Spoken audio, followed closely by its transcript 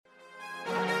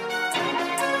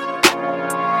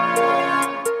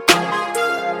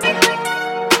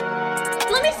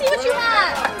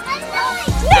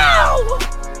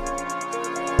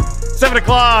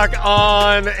o'clock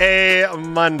on a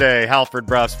Monday. Halford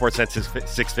Brough, Sportsnet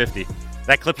 650.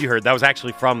 That clip you heard, that was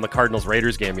actually from the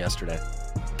Cardinals-Raiders game yesterday.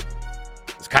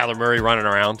 It's Kyler Murray running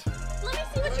around. Let me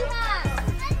see what you have.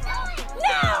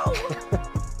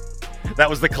 No! That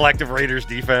was the collective Raiders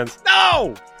defense.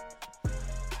 No!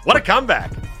 What a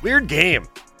comeback. Weird game.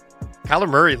 Kyler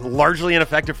Murray, largely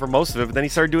ineffective for most of it, but then he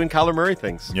started doing Kyler Murray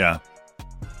things. Yeah.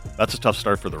 That's a tough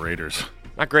start for the Raiders.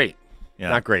 Not great. Yeah.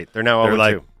 Not great. They're now 0-2.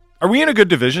 Like, are we in a good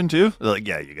division, too? They're like,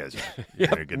 yeah, you guys are.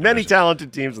 Yeah, a good many division.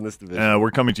 talented teams in this division. We're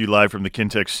coming to you live from the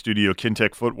Kintex studio.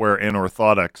 Kintex Footwear and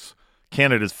Orthotics,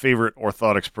 Canada's favorite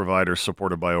orthotics provider,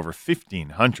 supported by over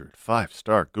 1,500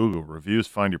 five-star Google reviews.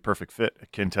 Find your perfect fit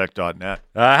at kintech.net.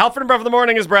 Halford and Brough of the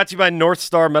Morning is brought to you by North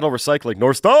Star Metal Recycling.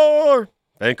 North Star!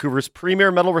 Vancouver's premier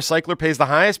metal recycler, pays the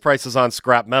highest prices on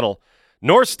scrap metal.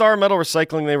 North Star Metal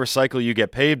Recycling, they recycle, you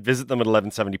get paid. Visit them at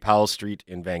 1170 Powell Street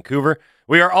in Vancouver.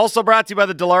 We are also brought to you by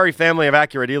the Dilawri family of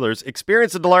Acura dealers.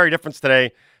 Experience the Dilawri difference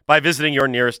today by visiting your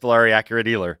nearest Dilawri Acura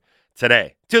dealer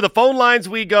today. To the phone lines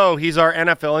we go. He's our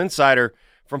NFL insider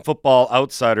from Football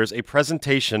Outsiders, a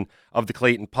presentation of the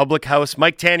Clayton Public House.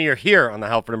 Mike Tanier here on the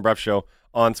Halford and Brough Show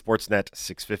on Sportsnet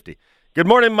 650. Good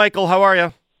morning, Michael. How are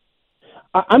you?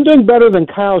 I'm doing better than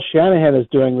Kyle Shanahan is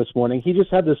doing this morning. He just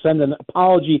had to send an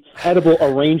apology edible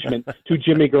arrangement to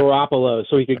Jimmy Garoppolo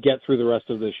so he could get through the rest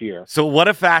of this year. So what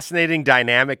a fascinating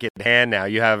dynamic at hand now.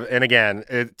 You have, and again,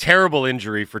 a terrible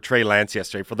injury for Trey Lance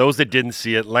yesterday. For those that didn't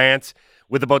see it, Lance,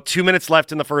 with about 2 minutes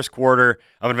left in the first quarter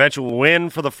of an eventual win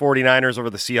for the 49ers over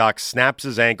the Seahawks, snaps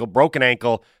his ankle, broken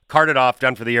ankle, carted off,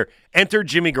 done for the year. Enter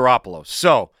Jimmy Garoppolo.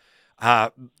 So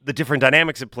the different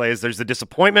dynamics at play is there's the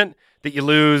disappointment that you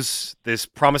lose this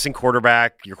promising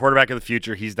quarterback, your quarterback of the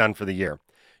future, he's done for the year.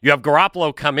 You have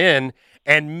Garoppolo come in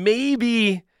and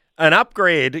maybe an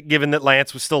upgrade given that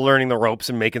Lance was still learning the ropes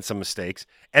and making some mistakes.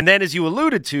 And then as you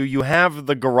alluded to, you have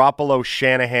the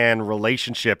Garoppolo-Shanahan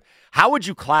relationship. How would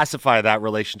you classify that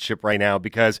relationship right now?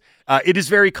 Because it is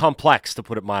very complex, to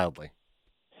put it mildly.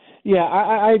 Yeah,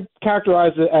 I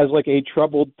characterize it as like a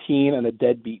troubled teen and a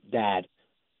deadbeat dad.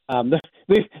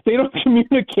 They don't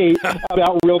communicate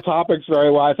about real topics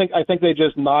very well. I think they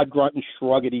just nod, grunt, and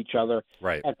shrug at each other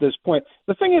at this point.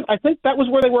 The thing is, I think that was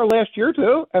where they were last year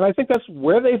too, and I think that's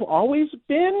where they've always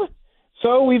been.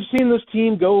 So we've seen this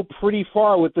team go pretty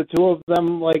far with the two of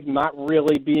them like not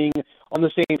really being on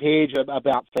the same page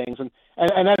about things, and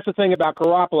that's the thing about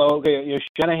Garoppolo. Okay,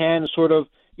 Shanahan sort of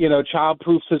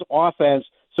child-proofs his offense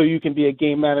so you can be a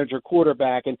game manager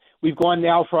quarterback. And we've gone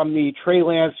now from the Trey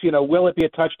Lance, will it be a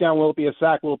touchdown? Will it be a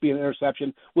sack? Will it be an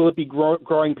interception? Will it be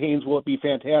growing pains? Will it be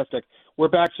fantastic? We're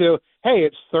back to, hey,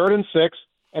 it's 3rd and 6,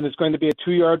 and it's going to be a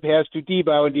 2-yard pass to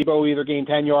Debo, and Debo will either gain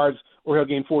 10 yards or he'll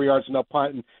gain 4 yards and they'll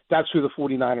punt, and that's who the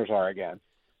 49ers are again.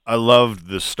 I loved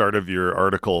the start of your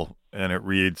article, and it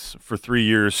reads, for 3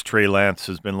 years, Trey Lance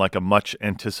has been like a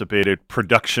much-anticipated,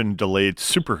 production-delayed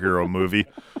superhero movie.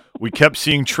 We kept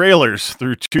seeing trailers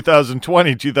through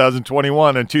 2020,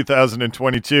 2021, and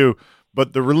 2022,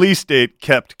 but the release date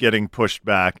kept getting pushed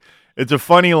back. It's a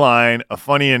funny line, a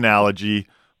funny analogy,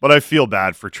 but I feel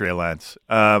bad for Trey Lance.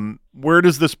 Where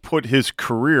does this put his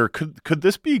career? Could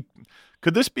this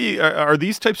be, are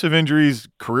these types of injuries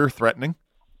career-threatening?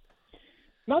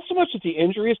 Not so much that the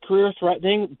injury is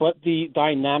career-threatening, but the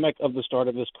dynamic of the start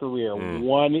of his career.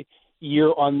 1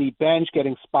 year on the bench,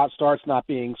 getting spot starts, not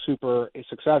being super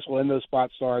successful in those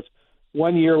spot starts.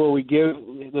 1 year where we give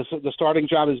the starting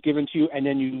job is given to you, and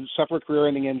then you suffer a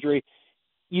career-ending injury.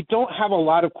 You don't have a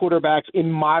lot of quarterbacks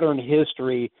in modern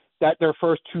history that their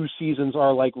first 2 seasons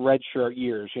are like redshirt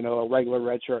years, a regular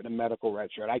redshirt and a medical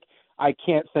redshirt. I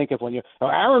can't think of one.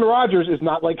 Aaron Rodgers is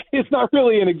not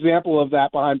really an example of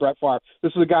that behind Brett Favre.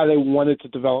 This is a guy they wanted to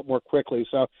develop more quickly.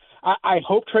 So I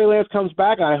hope Trey Lance comes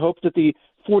back, and I hope that the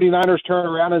 49ers turn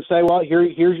around and say, well,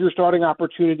 here's your starting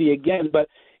opportunity again. But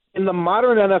in the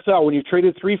modern NFL, when you've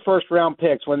traded 3 first-round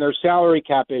picks, when there's salary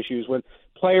cap issues, when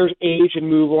players age and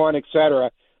move on, et cetera,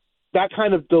 that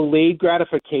kind of delayed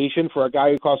gratification for a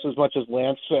guy who costs as much as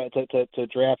Lance to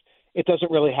draft, it doesn't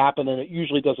really happen, and it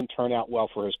usually doesn't turn out well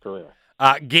for his career.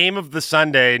 Game of the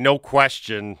Sunday, no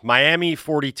question. Miami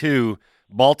 42,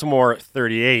 Baltimore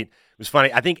 38. It was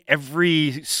funny. I think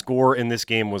every score in this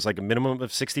game was like a minimum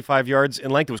of 65 yards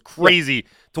in length. It was crazy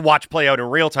to watch play out in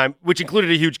real time, which included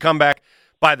a huge comeback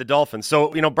by the Dolphins. So,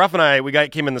 Brough and I,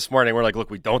 came in this morning. We're like, look,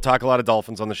 we don't talk a lot of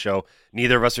Dolphins on the show.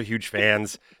 Neither of us are huge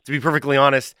fans, to be perfectly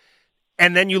honest.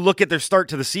 And then you look at their start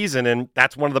to the season, and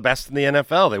that's one of the best in the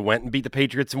NFL. They went and beat the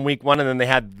Patriots in week 1, and then they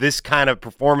had this kind of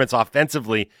performance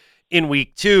offensively in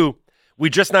week 2. we're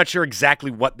just not sure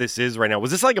exactly what this is right now.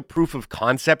 Was this like a proof of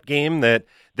concept game that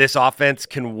this offense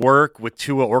can work with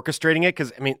Tua orchestrating it?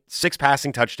 Because, 6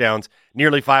 passing touchdowns,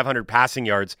 nearly 500 passing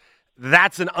yards.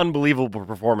 That's an unbelievable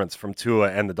performance from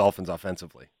Tua and the Dolphins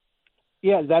offensively.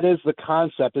 Yeah, that is the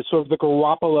concept. It's sort of the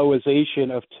Garoppoloization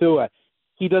of Tua.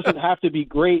 He doesn't have to be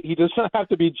great. He doesn't have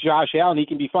to be Josh Allen. He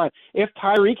can be fine. If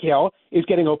Tyreek Hill is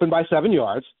getting open by 7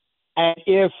 yards, and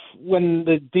if when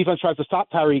the defense tries to stop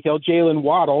Tyreek Hill, Jalen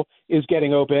Waddle is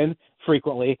getting open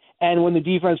frequently, and when the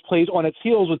defense plays on its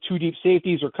heels with 2 deep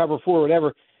safeties or cover 4 or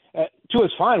whatever,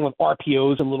 Tua's fine with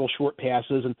RPOs and little short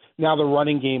passes, and now the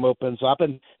running game opens up,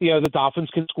 and the Dolphins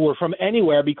can score from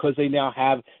anywhere because they now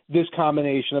have this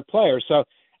combination of players. So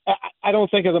I don't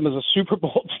think of them as a Super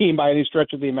Bowl team by any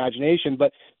stretch of the imagination,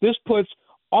 but this puts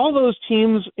all those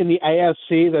teams in the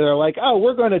AFC that are like, oh,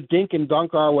 we're going to dink and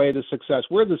dunk our way to success.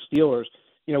 We're the Steelers.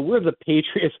 We're the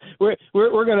Patriots. We're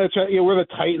going to try, we're the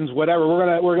Titans. Whatever.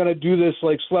 We're gonna do this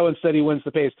like slow and steady wins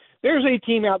the pace. There's a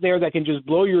team out there that can just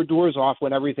blow your doors off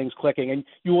when everything's clicking, and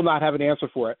you will not have an answer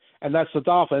for it. And that's the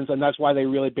Dolphins, and that's why they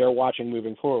really bear watching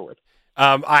moving forward.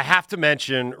 I have to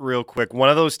mention real quick one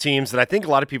of those teams that I think a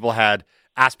lot of people had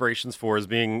aspirations for as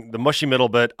being the mushy middle,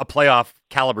 but a playoff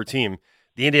caliber team.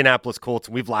 The Indianapolis Colts,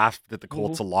 and we've laughed at the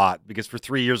Colts a lot because for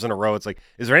 3 years in a row, it's like,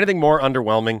 is there anything more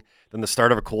underwhelming than the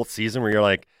start of a Colts season where you're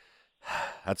like,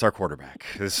 that's our quarterback?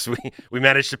 We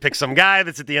managed to pick some guy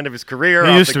that's at the end of his career.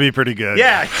 He used to be pretty good.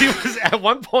 Yeah, he was at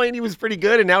one point he was pretty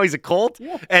good, and now he's a Colt.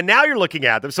 Yeah. And now you're looking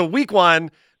at them. So week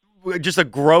 1, just a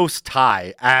gross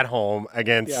tie at home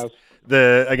against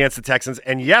the Texans.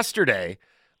 And yesterday,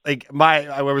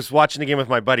 I was watching the game with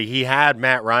my buddy. He had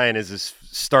Matt Ryan as his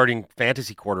starting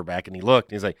fantasy quarterback, and he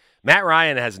looked, and he's like, Matt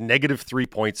Ryan has -3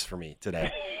 points for me today.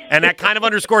 And that kind of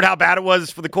underscored how bad it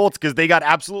was for the Colts because they got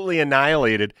absolutely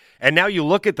annihilated. And now you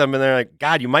look at them, and they're like,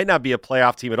 God, you might not be a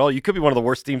playoff team at all. You could be one of the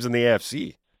worst teams in the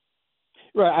AFC.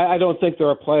 Right. I don't think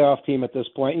they're a playoff team at this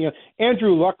point.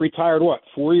 Andrew Luck retired,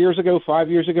 4 years ago, 5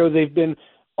 years ago? They've been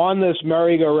on this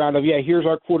merry-go-round of, here's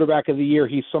our quarterback of the year.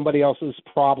 He's somebody else's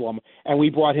problem, and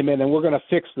we brought him in, and we're going to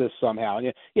fix this somehow.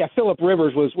 And Phillip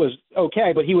Rivers was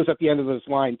okay, but he was at the end of this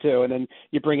line too. And then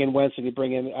you bring in Wentz and you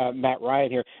bring in Matt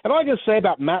Ryan here. And all I can say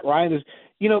about Matt Ryan is,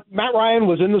 Matt Ryan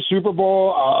was in the Super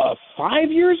Bowl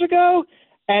 5 years ago,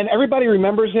 and everybody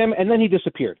remembers him, and then he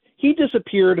disappeared. He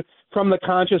disappeared from the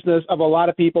consciousness of a lot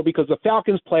of people because the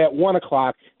Falcons play at 1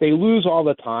 o'clock. They lose all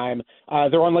the time.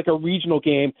 They're on like a regional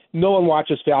game. No one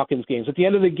watches Falcons games. At the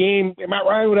end of the game, Matt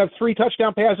Ryan would have 3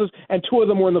 touchdown passes, and 2 of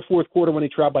them were in the fourth quarter when he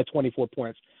trailed by 24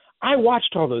 points. I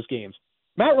watched all those games.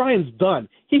 Matt Ryan's done.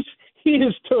 He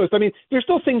is toast. There's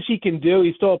still things he can do.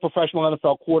 He's still a professional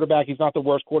NFL quarterback. He's not the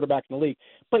worst quarterback in the league.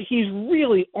 But he's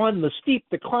really on the steep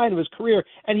decline of his career,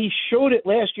 and he showed it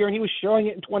last year, and he was showing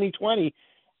it in 2020.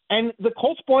 And the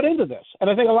Colts bought into this. And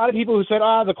I think a lot of people who said,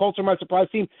 the Colts are my surprise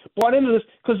team, bought into this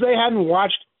because they hadn't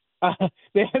watched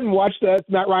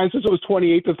Matt Ryan since it was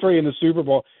 28-3 in the Super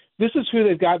Bowl. This is who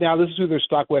they've got now. This is who they're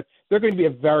stuck with. They're going to be a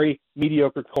very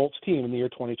mediocre Colts team in the year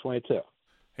 2022.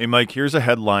 Hey, Mike, here's a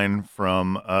headline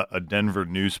from a Denver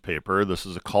newspaper. This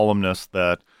is a columnist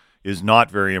that is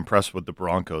not very impressed with the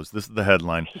Broncos. This is the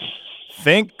headline.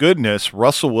 Thank goodness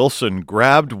Russell Wilson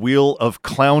grabbed wheel of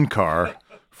clown car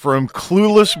from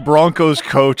clueless Broncos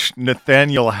coach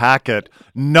Nathaniel Hackett.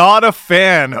 Not a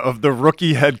fan of the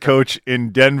rookie head coach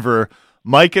in Denver.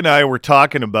 Mike and I were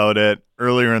talking about it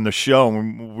earlier in the show,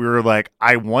 and we were like,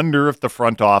 I wonder if the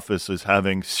front office is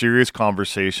having serious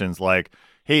conversations like,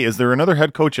 hey, is there another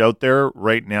head coach out there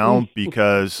right now?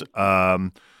 Because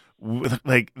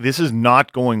this is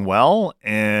not going well,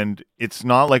 and it's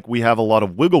not like we have a lot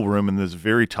of wiggle room in this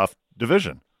very tough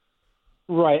division.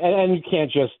 Right, and you can't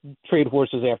just trade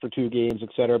horses after 2 games, et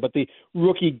cetera. But the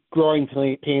rookie growing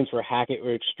pains for Hackett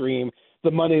were extreme.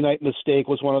 The Monday night mistake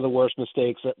was one of the worst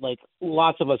mistakes that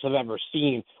lots of us have ever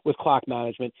seen with clock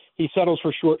management. He settles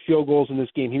for short field goals in this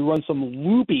game. He runs some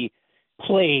loopy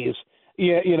plays,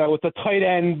 with the tight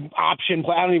end option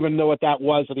play. I don't even know what that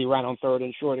was that he ran on 3rd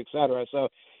and short, et cetera. So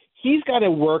he's got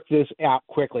to work this out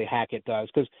quickly, Hackett does,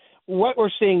 because what we're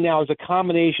seeing now is a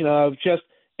combination of just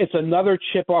it's another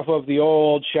chip off of the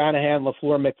old Shanahan,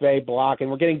 LaFleur, McVay block, and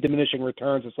we're getting diminishing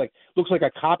returns. It's looks like a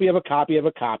copy of a copy of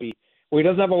a copy, where he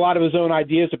doesn't have a lot of his own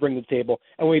ideas to bring to the table,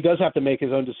 and when he does have to make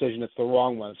his own decision, it's the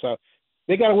wrong one. So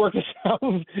they got to work this out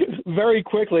very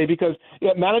quickly because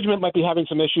management might be having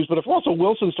some issues, but if Russell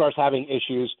Wilson starts having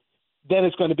issues, then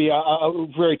it's going to be a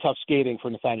very tough skating for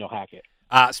Nathaniel Hackett.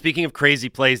 Speaking of crazy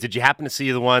plays, did you happen to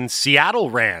see the one Seattle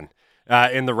ran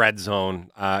in the red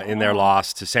zone in their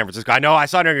loss to San Francisco. I know I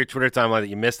saw it on your Twitter timeline that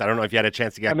you missed. I don't know if you had a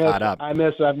chance to get caught up. I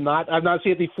missed. I've not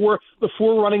seen it. The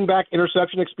four running back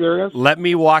interception experience. Let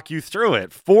me walk you through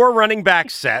it. 4 running back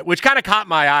set, which kind of caught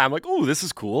my eye. I'm like, oh, this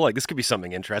is cool. Like, this could be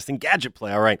something interesting. Gadget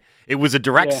play. All right. It was a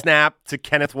direct snap to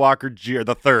Kenneth Walker Jr.,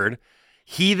 the third.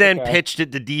 He then pitched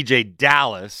it to DJ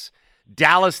Dallas.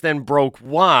 Dallas then broke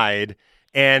wide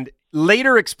and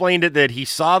later explained it that he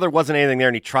saw there wasn't anything there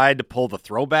and he tried to pull the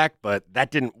throwback, but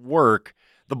that didn't work.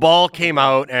 The ball came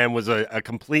out and was a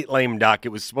complete lame duck. It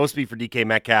was supposed to be for DK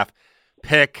Metcalf.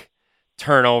 Pick,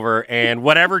 turnover, and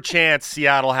whatever chance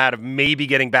Seattle had of maybe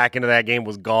getting back into that game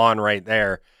was gone right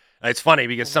there. It's funny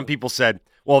because some people said,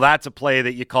 well, that's a play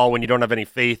that you call when you don't have any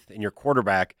faith in your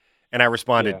quarterback. And I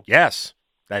responded, yes,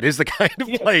 that is the kind of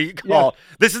play you call.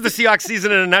 This is the Seahawks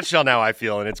season in a nutshell now, I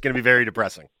feel, and it's going to be very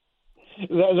depressing.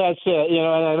 That's it. And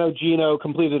I know Geno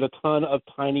completed a ton of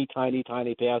tiny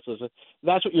passes.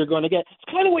 That's what you're going to get.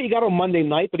 It's kind of what you got on Monday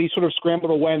night, but he sort of scrambled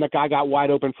away and the guy got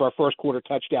wide open for a first quarter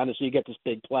touchdown, and so you get this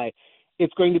big play.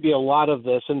 It's going to be a lot of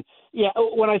this. And,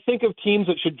 when I think of teams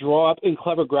that should draw up in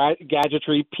clever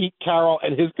gadgetry, Pete Carroll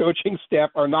and his coaching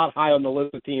staff are not high on the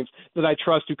list of teams that I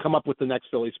trust to come up with the next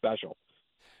Philly special.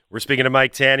 We're speaking to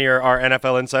Mike Tanier, our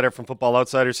NFL insider from Football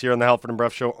Outsiders here on the Halford and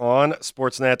Bruff Show on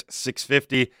Sportsnet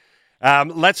 650.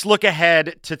 Let's look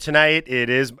ahead to tonight.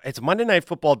 It's a Monday Night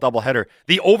Football doubleheader.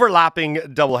 The overlapping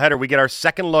doubleheader. We get our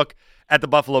second look at the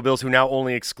Buffalo Bills, who now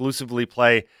only exclusively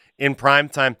play in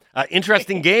primetime.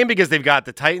 Interesting game because they've got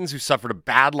the Titans, who suffered a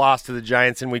bad loss to the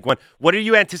Giants in Week 1. What are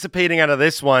you anticipating out of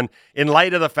this one in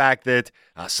light of the fact that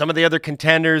some of the other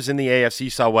contenders in the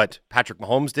AFC saw what Patrick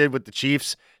Mahomes did with the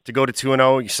Chiefs to go to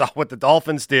 2-0. You saw what the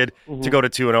Dolphins did to go to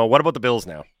 2-0. What about the Bills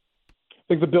now? I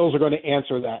think the Bills are going to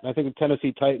answer that. And I think the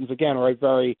Tennessee Titans, again, are a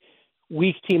very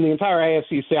weak team. The entire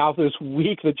AFC South is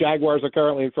weak. The Jaguars are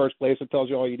currently in first place. It tells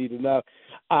you all you need to know.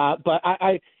 But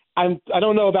I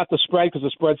don't know about the spread because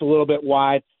the spread's a little bit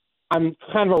wide. I'm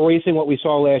kind of erasing what we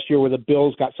saw last year where the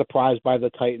Bills got surprised by the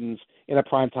Titans in a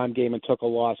primetime game and took a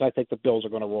loss. I think the Bills are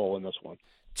going to roll in this one.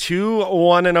 2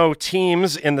 1-0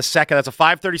 teams in the second. That's a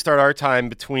 5:30 start our time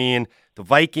between the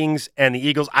Vikings and the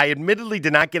Eagles. I admittedly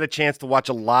did not get a chance to watch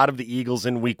a lot of the Eagles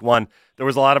in Week 1. There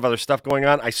was a lot of other stuff going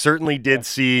on. I certainly did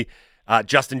see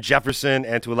Justin Jefferson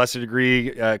and to a lesser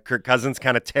degree Kirk Cousins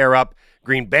kind of tear up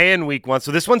Green Bay in Week 1.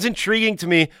 So this one's intriguing to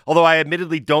me, although I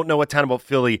admittedly don't know a ton about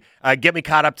Philly. Get me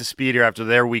caught up to speed here after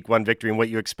their Week 1 victory and what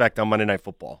you expect on Monday Night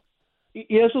Football.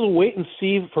 Yeah, this is a wait and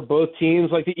see for both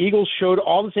teams. Like the Eagles showed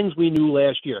all the things we knew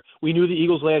last year. We knew the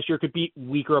Eagles last year could beat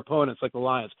weaker opponents like the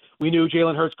Lions. We knew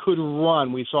Jalen Hurts could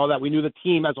run. We saw that. We knew the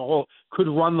team as a whole could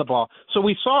run the ball. So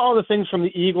we saw all the things from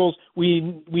the Eagles we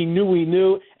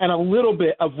knew, and a little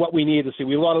bit of what we needed to see.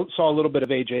 We saw a little bit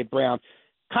of A.J. Brown.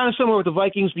 Kind of similar with the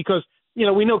Vikings because,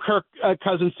 we know Kirk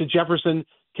Cousins to Jefferson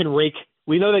can rake.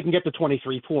 We know they can get to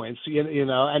 23 points, and they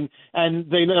know,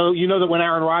 that when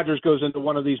Aaron Rodgers goes into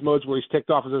one of these modes where he's ticked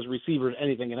off as his receiver,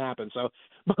 anything can happen. So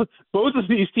both of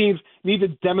these teams need to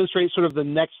demonstrate sort of the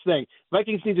next thing.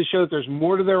 Vikings need to show that there's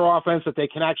more to their offense, that they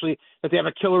have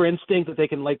a killer instinct, that they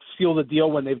can seal the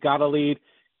deal when they've got a lead.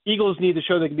 Eagles need to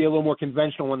show they can be a little more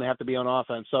conventional when they have to be on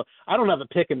offense. So I don't have a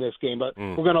pick in this game, but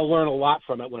we're going to learn a lot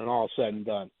from it when it all is said and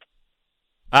done.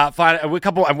 Fine.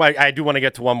 I do want to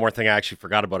get to one more thing I actually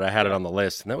forgot about. I had it on the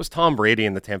list, and that was Tom Brady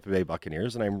and the Tampa Bay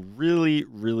Buccaneers. And I'm really,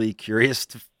 really curious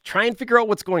to try and figure out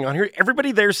what's going on here.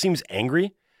 Everybody there seems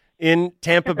angry in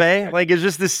Tampa Bay. It's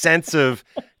just this sense of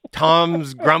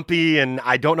Tom's grumpy, and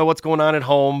I don't know what's going on at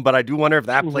home, but I do wonder if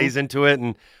that plays into it.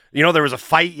 And there was a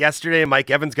fight yesterday, and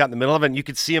Mike Evans got in the middle of it, and you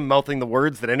could see him mouthing the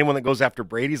words that anyone that goes after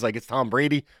Brady's like, it's Tom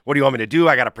Brady. What do you want me to do?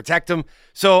 I got to protect him.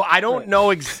 So I don't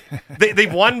know.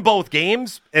 They've won both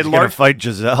games. He's going to fight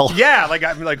Giselle. Yeah,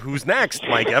 I'm like, who's next?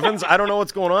 Mike Evans? I don't know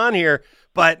what's going on here.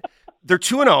 But they're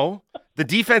 2-0. The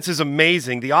defense is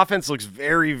amazing. The offense looks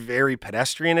very, very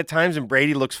pedestrian at times, and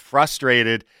Brady looks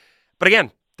frustrated. But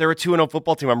again, they're a 2-0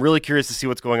 football team. I'm really curious to see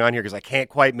what's going on here because I can't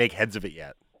quite make heads of it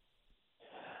yet.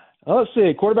 Well, let's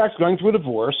see. Quarterback's going through a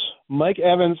divorce. Mike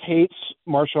Evans hates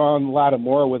Marshawn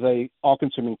Lattimore with a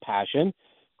all-consuming passion.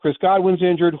 Chris Godwin's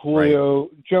injured. Julio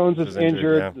Jones is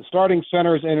injured. Yeah. The starting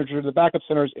center is injured. The backup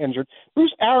center is injured.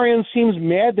 Bruce Arians seems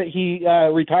mad that he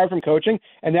retired from coaching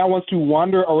and now wants to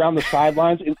wander around the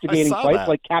sidelines instigating fights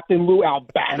like Captain Lou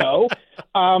Albano.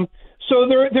 So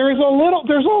there's a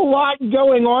lot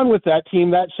going on with that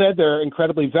team. That said, they're an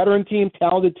incredibly veteran team,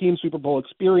 talented team, Super Bowl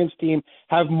experienced team,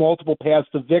 have multiple paths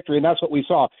to victory, and that's what we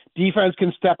saw. Defense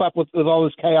can step up with all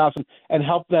this chaos and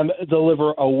help them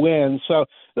deliver a win. So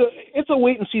it's a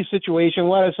wait-and-see situation.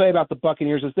 What I say about the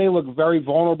Buccaneers is they look very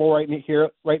vulnerable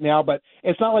right now, but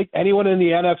it's not like anyone in the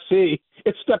NFC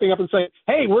is stepping up and saying,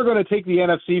 hey, we're going to take the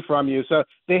NFC from you. So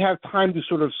they have time to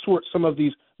sort of sort some of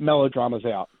these melodramas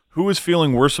out. Who is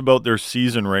feeling worse about their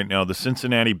season right now? The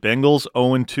Cincinnati Bengals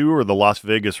 0-2 or the Las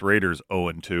Vegas Raiders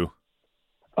 0-2?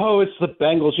 Oh, it's the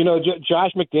Bengals. You know,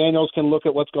 Josh McDaniels can look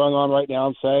at what's going on right now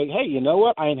and say, hey, you know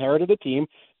what? I inherited a team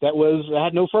that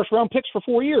had no first-round picks for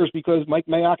 4 years because Mike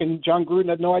Mayock and John Gruden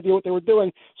had no idea what they were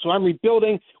doing. So I'm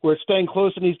rebuilding. We're staying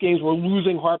close in these games. We're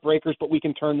losing heartbreakers, but we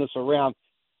can turn this around.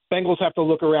 Bengals have to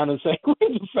look around and say, we're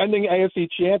defending AFC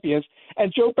champions.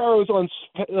 And Joe Burrow is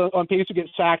on pace to get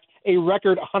sacked a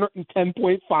record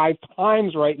 110.5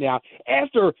 times right now.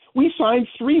 After we signed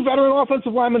 3 veteran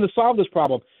offensive linemen to solve this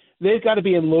problem, they've got to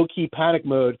be in low-key panic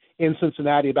mode in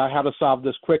Cincinnati about how to solve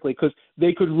this quickly because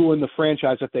they could ruin the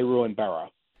franchise if they ruin Burrow.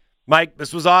 Mike,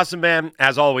 this was awesome, man.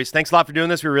 As always, thanks a lot for doing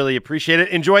this. We really appreciate it.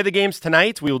 Enjoy the games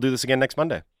tonight. We will do this again next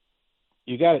Monday.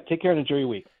 You got it. Take care and enjoy your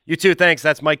week. You too. Thanks.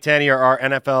 That's Mike Tanier, our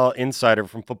NFL insider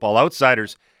from Football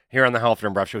Outsiders here on the Halford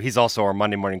and Bruff Show. He's also our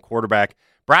Monday morning quarterback.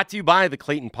 Brought to you by the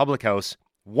Clayton Public House,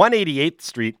 188th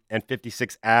Street and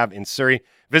 56th Ave in Surrey.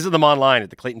 Visit them online at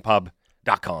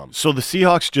theclaytonpub.com. So the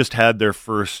Seahawks just had their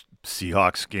first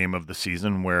Seahawks game of the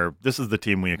season where this is the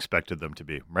team we expected them to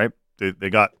be, right? They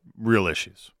got real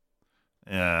issues.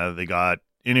 They got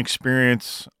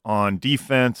inexperience on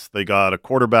defense. They got a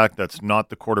quarterback that's not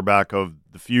the quarterback of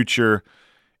the future.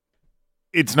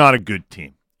 It's not a good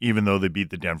team, even though they beat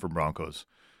the Denver Broncos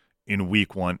in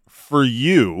week 1. For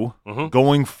you,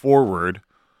 going forward,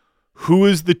 who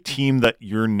is the team that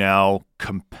you're now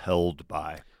compelled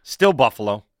by? Still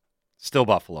Buffalo.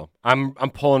 I'm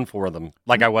pulling for them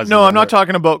like I was. No, I'm not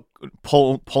talking about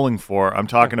pulling for. I'm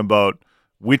talking about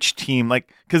which team,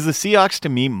 because the Seahawks to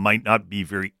me might not be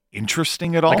very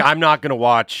interesting at all. I'm not going to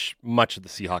watch much of the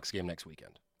Seahawks game next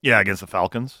weekend. Yeah, against the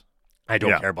Falcons. I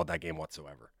don't care about that game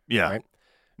whatsoever. Yeah. Right?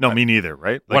 No, me neither,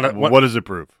 right? What does it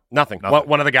prove? Nothing.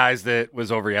 One of the guys that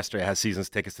was over yesterday has season's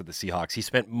tickets to the Seahawks. He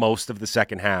spent most of the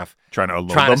second half trying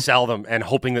to sell them and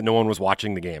hoping that no one was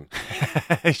watching the game.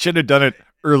 He should have done it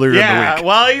earlier in the week.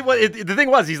 Well, the thing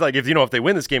was, he's like, if they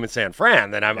win this game in San Fran,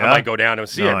 then I might go down and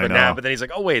see it. But then he's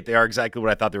like, oh, wait, they are exactly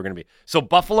what I thought they were going to be. So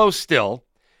Buffalo still,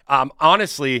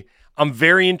 honestly, I'm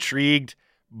very intrigued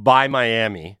by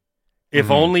Miami, if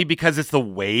only because it's the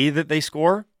way that they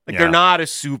score. They're not a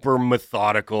super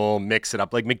methodical mix it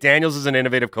up. McDaniels is an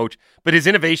innovative coach, but his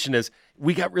innovation is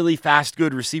we got really fast,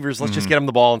 good receivers. Let's just get them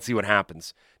the ball and see what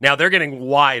happens. Now they're getting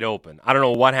wide open. I don't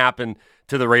know what happened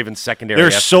to the Ravens secondary.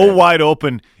 They're so wide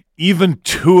open, even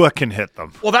Tua can hit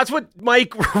them. Well, that's what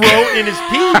Mike wrote in his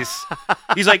piece.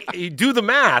 He's like, do the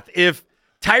math. If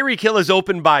Tyreek Hill is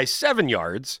open by 7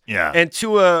 yards and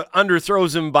Tua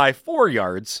underthrows him by 4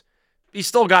 yards, he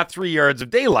still got 3 yards of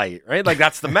daylight, right?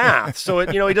 That's the math. So,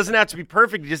 he doesn't have to be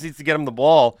perfect. He just needs to get him the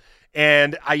ball.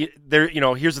 And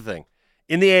here's the thing.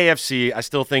 In the AFC, I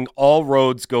still think all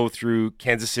roads go through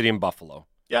Kansas City and Buffalo.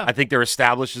 Yeah. I think they're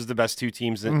established as the best 2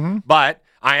 teams. But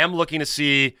I am looking to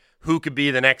see who could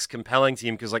be the next compelling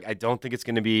team because, I don't think it's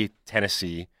going to be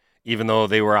Tennessee, even though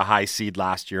they were a high seed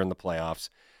last year in the playoffs.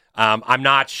 I'm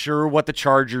not sure what the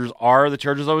Chargers are. The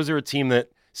Chargers always are a team that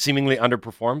seemingly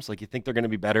underperforms. You think they're going to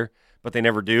be better, but they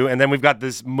never do. And then we've got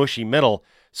this mushy middle.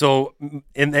 So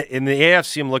in the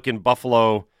AFC, I'm looking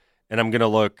Buffalo, and I'm going to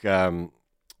look. What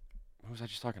was I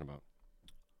just talking about?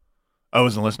 I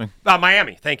wasn't listening.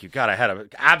 Miami. Thank you. God, I had an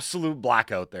absolute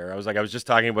blackout there. I was just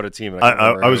talking about a team.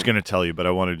 I was going to tell you, but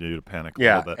I wanted you to panic a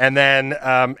little bit. And then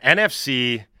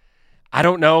NFC. I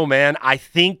don't know, man. I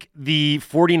think the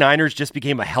 49ers just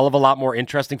became a hell of a lot more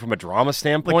interesting from a drama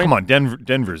standpoint. Come on,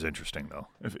 Denver's interesting though.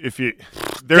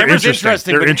 Denver's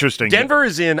interesting. They're interesting. Denver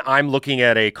is in. I'm looking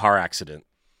at a car accident.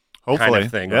 Hopefully, kind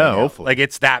of thing. Yeah, hopefully.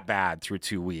 It's that bad through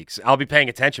 2 weeks. I'll be paying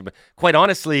attention, but quite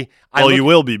honestly, you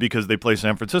will be because they play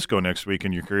San Francisco next week,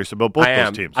 and you're curious about both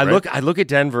those teams. Right? I look at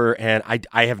Denver, and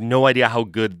I have no idea how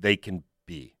good they can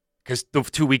be. Because the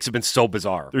 2 weeks have been so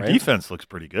bizarre. Their defense looks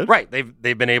pretty good. Right.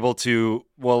 They've been able to,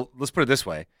 let's put it this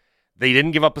way. They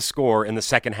didn't give up a score in the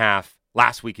second half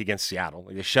last week against Seattle.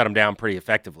 They shut them down pretty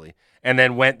effectively. And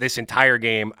then went this entire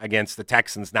game against the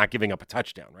Texans not giving up a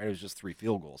touchdown, right? It was just 3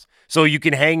 field goals. So you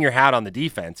can hang your hat on the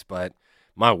defense, but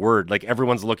my word, like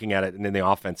everyone's looking at it and in the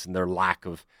offense and their lack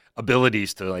of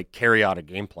abilities to like carry out a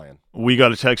game plan. We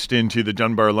got a text into the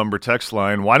Dunbar Lumber text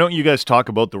line. Why don't you guys talk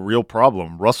about the real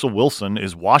problem? Russell Wilson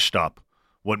is washed up.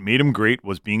 What made him great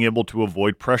was being able to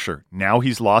avoid pressure. Now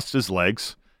he's lost his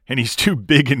legs, and he's too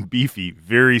big and beefy,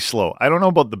 very slow. I don't know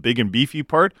about the big and beefy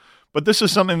part, but this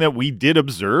is something that we did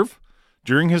observe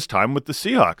during his time with the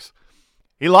Seahawks.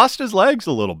 He lost his legs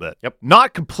a little bit. Yep.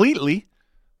 Not completely,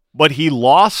 but he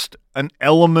lost an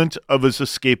element of his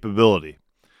escapability.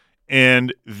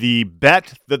 And the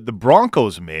bet that the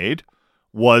Broncos made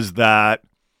was that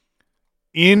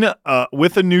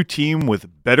with a new team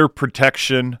with better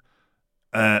protection,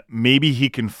 maybe he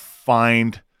can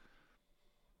find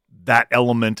that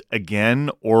element again,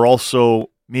 or also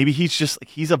maybe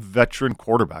he's a veteran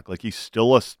quarterback. Like he's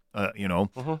still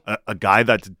a guy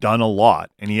that's done a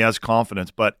lot and he has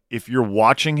confidence. But if you're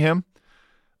watching him,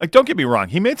 like, don't get me wrong,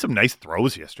 he made some nice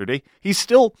throws yesterday. He's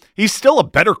still a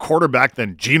better quarterback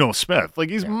than Geno Smith. Like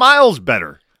he's miles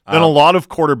better than a lot of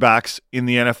quarterbacks in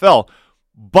the NFL.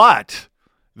 But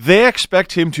they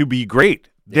expect him to be great.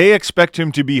 They expect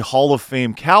him to be Hall of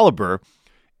Fame caliber.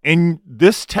 And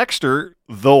this texter,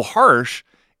 though harsh,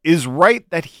 is right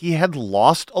that he had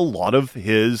lost a lot of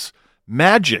his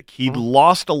magic. He'd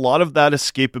lost a lot of that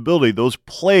escapability, those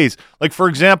plays. Like, for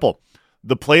example,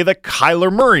 the play that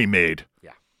Kyler Murray made.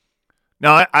 Yeah.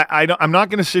 Now, I'm not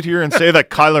going to sit here and say that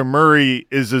Kyler Murray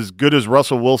is as good as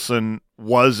Russell Wilson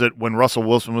was when Russell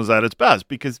Wilson was at its best,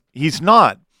 because he's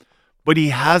not. But he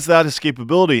has that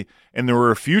escapability, and there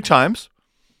were a few times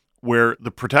where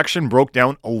the protection broke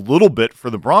down a little bit for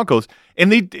the Broncos,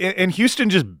 and Houston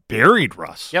just buried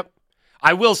Russ. Yep.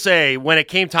 I will say, when it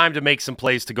came time to make some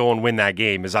plays to go and win that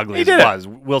game, as ugly as did it it. was,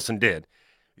 Wilson did.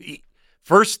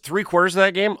 First 3 quarters of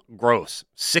that game, gross.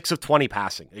 6 of 20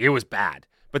 passing. It was bad.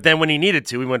 But then when he needed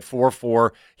to, he went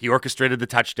 4-4. He orchestrated the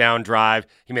touchdown drive.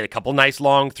 He made a couple nice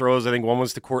long throws. I think one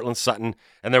was to Cortland Sutton,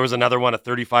 and there was another one, a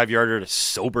 35-yarder to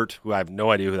Sobert, who I have no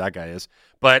idea who that guy is.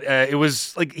 But it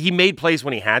was like he made plays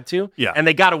when he had to, Yeah. and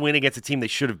they got a win against a team they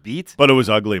should have beat. But it was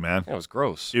ugly, man. It was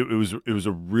gross. It was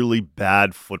a really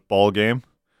bad football game.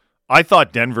 I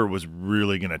thought Denver was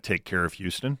really going to take care of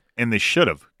Houston, and they should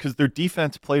have, because their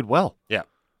defense played well. Yeah.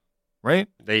 Right?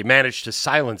 They managed to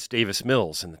silence Davis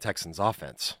Mills in the Texans'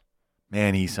 offense.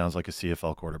 Man, he sounds like a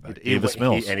CFL quarterback. Davis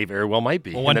Mills. And he very well might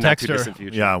be. Well, one in the not too texter- distant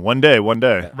future. Yeah, one day.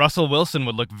 Russell Wilson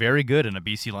would look very good in a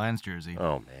BC Lions jersey.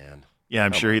 Oh, man. Yeah,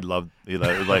 I'm sure he'd like,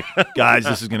 guys,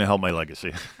 this is going to help my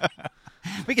legacy.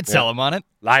 We could sell him on it.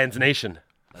 Lions Nation.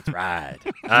 Let's ride.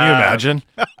 Can you imagine?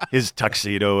 His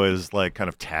tuxedo is like kind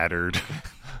of tattered.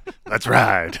 Let's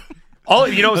ride. Oh,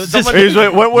 someone, He's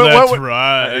like, what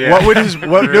right. What would his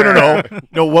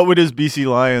no? What would his BC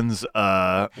Lions?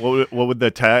 What would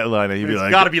the tagline? He'd be it's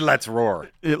like, got to be "Let's roar."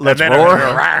 Let's And then roar.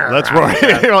 rawr, Let's rawr.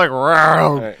 roar. You're like,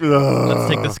 rawr. Let's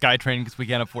take the SkyTrain because we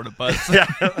can't afford a bus.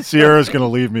 Sierra's gonna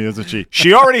leave me, isn't she?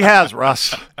 She already has,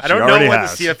 Russ. I don't She know already what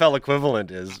has. the CFL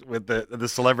equivalent is with the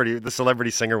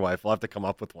celebrity singer wife. We'll have to come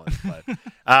up with one.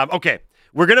 But, okay,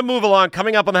 we're going to move along.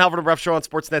 Coming up on the Halford and Bruff Show on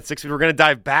Sportsnet 6, we're going to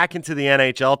dive back into the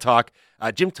NHL talk.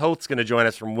 Jim Toth's going to join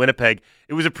us from Winnipeg.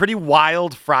 It was a pretty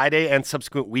wild Friday and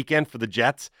subsequent weekend for the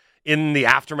Jets in the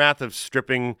aftermath of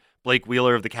stripping Blake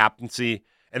Wheeler of the captaincy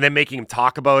and then making him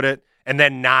talk about it and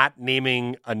then not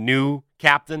naming a new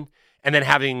captain and then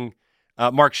having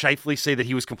Mark Scheifele say that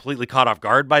he was completely caught off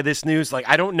guard by this news. Like,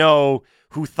 I don't know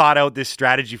who thought out this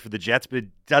strategy for the Jets, but it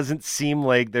doesn't seem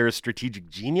like they're a strategic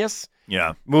genius.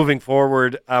 Yeah. Moving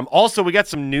forward. Also, we got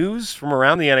some news from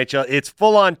around the NHL. It's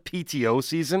full-on PTO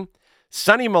season.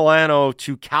 Sonny Milano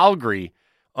to Calgary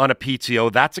on a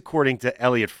PTO. That's according to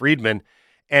Elliot Friedman.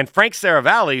 And Frank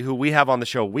Saravalli, who we have on the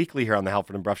show weekly here on the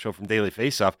Halford and Bruff Show from Daily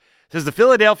Faceoff, says the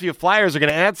Philadelphia Flyers are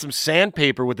going to add some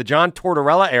sandpaper with the John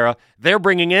Tortorella era. They're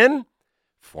bringing in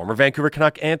former Vancouver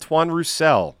Canuck Antoine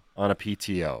Roussel on a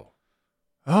PTO.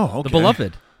 Oh, okay. The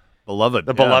beloved.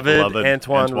 The beloved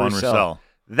Antoine Roussel.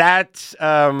 That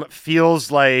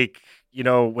feels like,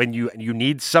 when you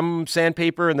need some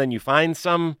sandpaper and then you find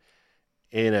some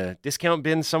in a discount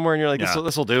bin somewhere and you're like,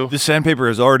 this will do. This sandpaper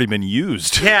has already been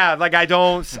used. Yeah, like I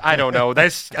don't know.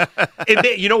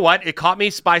 You know what? It caught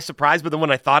me by surprise, but then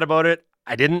when I thought about it,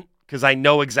 I didn't, because I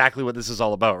know exactly what this is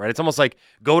all about, right? It's almost like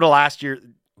go to last year.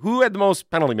 Who had the most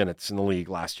penalty minutes in the league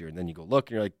last year? And then you go look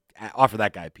and you're like, offer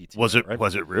that guy a PTO. Was it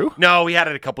right? Rue? No, he had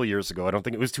it a couple years ago. I don't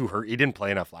think it was too hurt. He didn't play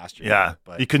enough last year. Yeah,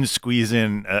 but he couldn't squeeze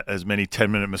in as many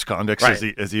 10-minute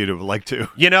misconducts as he'd have liked to.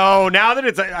 now that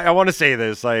it's, I want to say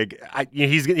this, like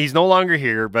he's no longer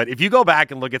here, but if you go back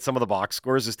and look at some of the box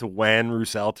scores as to when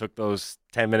Roussel took those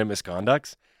 10-minute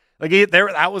misconducts, like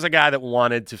that was a guy that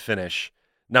wanted to finish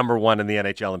number one in the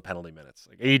NHL in penalty minutes.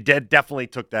 Like, he definitely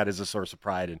took that as a source of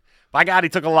pride. And by God, he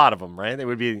took a lot of them, right? They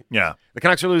would be, Yeah. The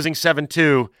Canucks are losing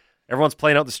 7-2. Everyone's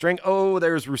playing out the string. Oh,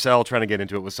 there's Roussel trying to get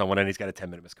into it with someone, and he's got a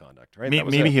 10-minute misconduct, right?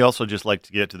 Maybe he also just liked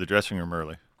to get to the dressing room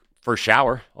early. For a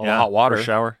shower, all the hot water. For a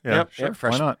shower. Yeah, Yep, sure. yep,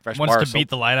 fresh, Why not? fresh Wants bar to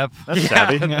beat soap. the lineup. That's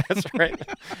savvy. That's right.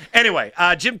 Anyway,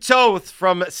 Jim Toth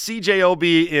from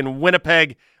CJOB in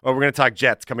Winnipeg. We're going to talk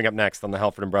Jets coming up next on the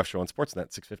Halford and Bruff Show on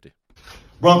Sportsnet 650.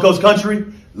 Broncos country,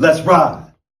 let's ride.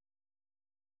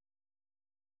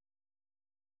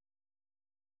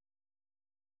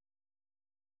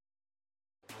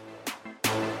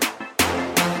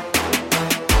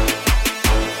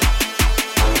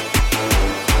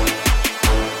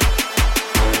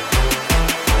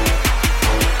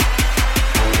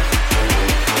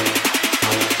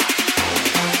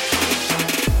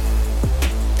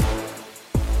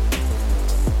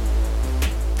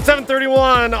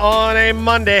 .31 on a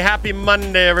Monday. Happy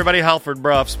Monday, everybody. Halford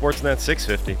Bruff, Sportsnet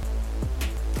 650.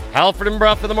 Halford and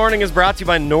Bruff in the morning is brought to you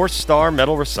by North Star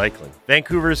Metal Recycling.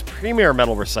 Vancouver's premier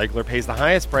metal recycler pays the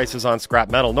highest prices on scrap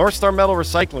metal. North Star Metal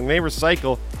Recycling. They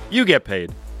recycle, you get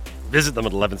paid. Visit them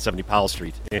at 1170 Powell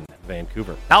Street in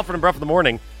Vancouver. Halford and Bruff in the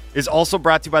morning is also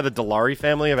brought to you by the Dilawri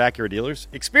family of Acura dealers.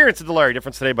 Experience the Dilawri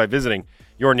difference today by visiting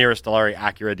your nearest Dilawri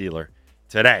Acura dealer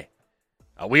today.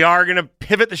 We are going to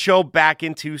pivot the show back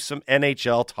into some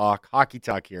NHL talk, hockey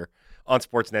talk here on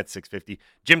Sportsnet 650.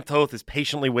 Jim Toth is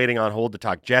patiently waiting on hold to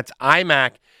talk Jets.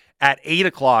 IMAC at 8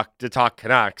 o'clock to talk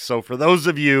Canucks. So for those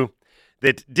of you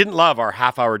that didn't love our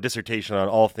half-hour dissertation on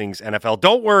all things NFL,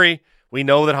 don't worry. We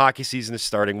know that hockey season is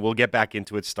starting. We'll get back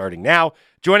into it starting now.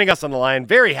 Joining us on the line,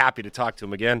 very happy to talk to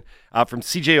him again, from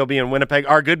CJOB in Winnipeg,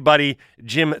 our good buddy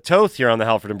Jim Toth here on the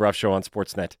Halford and Bruff Show on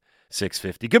Sportsnet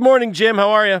 650. Good morning, Jim. How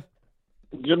are you?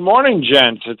 Good morning,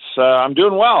 gents. I'm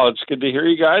doing well. It's good to hear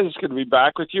you guys. It's good to be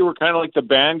back with you. We're kind of like the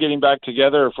band getting back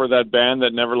together for that band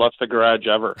that never left the garage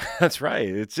ever. That's right.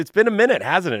 It's been a minute,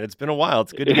 hasn't it? It's been a while.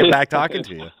 It's good to get back talking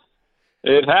to you.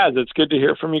 It has. It's good to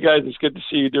hear from you guys. It's good to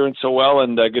see you doing so well,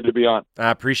 and good to be on. I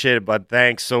appreciate it, bud.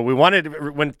 Thanks. So we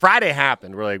wanted, when Friday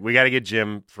happened, we're like, we got to get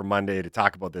Jim for Monday to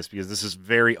talk about this because this is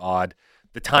very odd.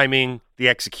 The timing, the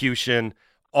execution,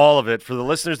 all of it. For the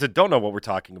listeners that don't know what we're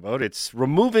talking about, it's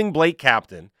removing Blake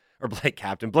Wheeler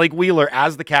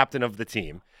as the captain of the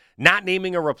team, not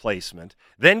naming a replacement,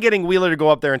 then getting Wheeler to go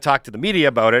up there and talk to the media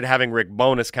about it, having Rick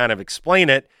Bowness kind of explain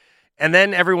it, and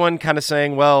then everyone kind of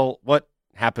saying, well, what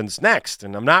happens next?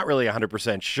 And I'm not really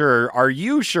 100% sure. Are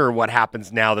you sure what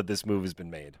happens now that this move has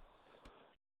been made?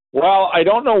 Well, I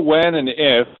don't know when and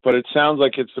if, but it sounds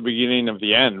like it's the beginning of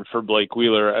the end for Blake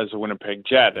Wheeler as a Winnipeg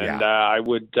Jet. And I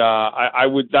would,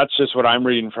 that's just what I'm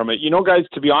reading from it. You know, guys,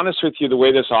 to be honest with you, the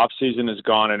way this offseason has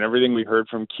gone and everything we heard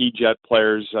from key Jet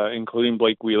players, including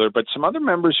Blake Wheeler, but some other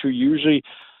members who usually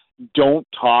don't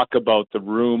talk about the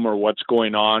room or what's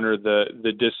going on or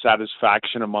the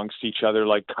dissatisfaction amongst each other,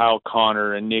 like Kyle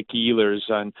Connor and Nick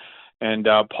Ehlers and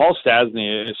Paul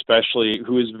Stastny, especially,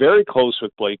 who is very close with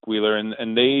Blake Wheeler,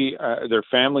 and they their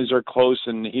families are close,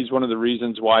 and he's one of the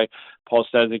reasons why Paul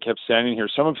Stastny kept standing here.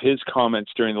 Some of his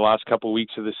comments during the last couple of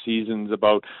weeks of the seasons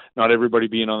about not everybody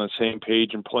being on the same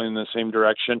page and pulling in the same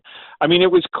direction. I mean,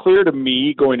 it was clear to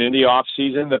me going into the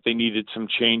offseason that they needed some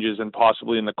changes and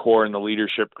possibly in the core and the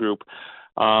leadership group.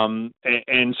 And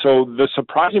so the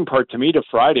surprising part to me to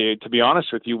Friday, to be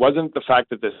honest with you, wasn't the fact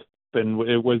that this happened.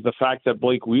 It was the fact that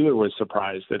Blake Wheeler was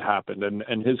surprised it happened.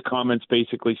 And his comments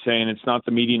basically saying it's not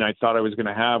the meeting I thought I was going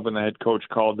to have when the head coach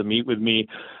called to meet with me.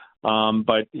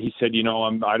 But he said, you know,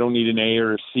 I don't need an A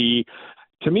or a C.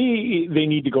 To me, they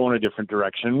need to go in a different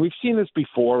direction. We've seen this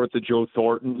before with the Joe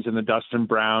Thorntons and the Dustin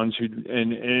Browns,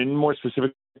 and more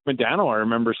specifically, Modano. I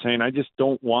remember saying, I just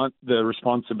don't want the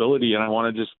responsibility, and I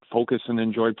want to just focus and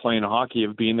enjoy playing hockey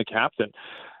of being the captain.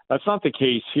 That's not the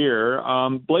case here.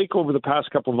 Blake, over the past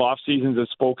couple of off seasons, has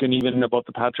spoken even about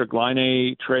the Patrick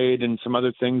Laine trade and some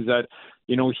other things that,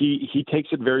 you know, he takes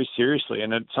it very seriously.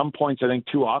 And at some points, I think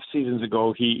 2 off seasons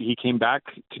ago, he came back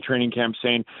to training camp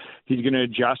saying he's going to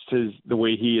adjust the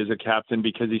way he is a captain,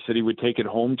 because he said he would take it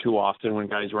home too often when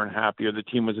guys weren't happy or the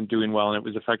team wasn't doing well and it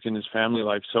was affecting his family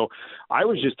life. So I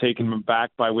was just taken aback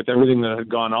by, with everything that had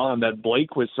gone on, that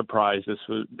Blake was surprised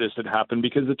this had happened,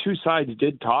 because the two sides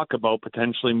did talk about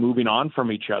potentially moving on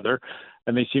from each other,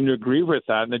 and they seemed to agree with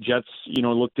that. And the Jets, you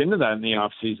know, looked into that in the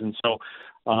off season. So,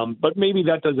 but maybe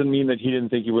that doesn't mean that he didn't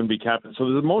think he wouldn't be captain.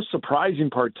 So the most surprising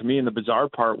part to me, and the bizarre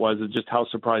part, was just how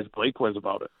surprised Blake was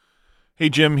about it. Hey,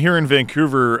 Jim, here in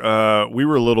Vancouver, we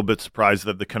were a little bit surprised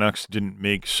that the Canucks didn't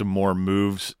make some more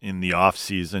moves in the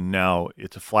offseason. Now,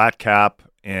 it's a flat cap,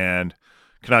 and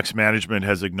Canucks management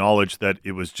has acknowledged that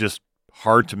it was just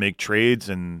hard to make trades,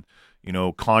 and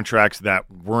contracts that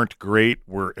weren't great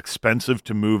were expensive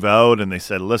to move out, and they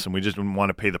said, listen, we just didn't want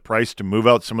to pay the price to move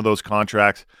out some of those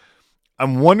contracts.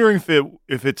 I'm wondering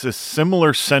if it's a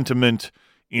similar sentiment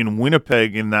in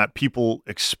Winnipeg, in that people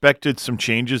expected some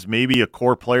changes, maybe a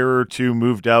core player or two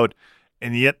moved out,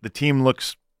 and yet the team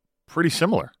looks pretty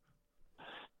similar.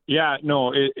 Yeah,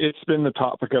 no, it's been the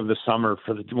topic of the summer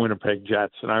for the Winnipeg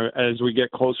Jets. And as we get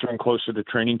closer and closer to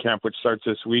training camp, which starts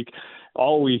this week,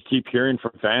 all we keep hearing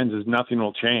from fans is nothing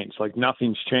will change. Like,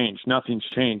 nothing's changed. Nothing's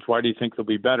changed. Why do you think they'll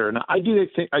be better? And I do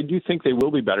think they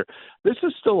will be better. This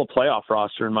is still a playoff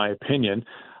roster, in my opinion.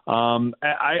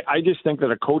 I just think that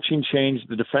a coaching change,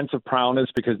 the defensive prowess,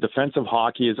 because defensive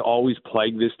hockey has always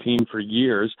plagued this team for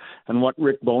years, and what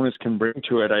Rick Bowness can bring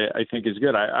to it, I think is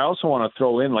good. I also want to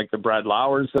throw in like the Brad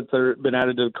Lauers that they've been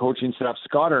added to the coaching staff.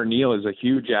 Scott Arniel is a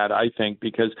huge add, I think,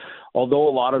 because although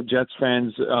a lot of Jets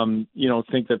fans,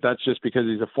 think that that's just because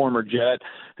he's a former Jet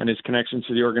and his connections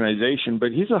to the organization,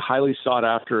 but he's a highly sought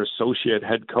after associate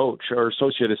head coach or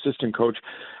associate assistant coach.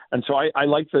 And so I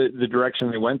like the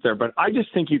direction they went there. But I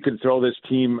just think you can throw this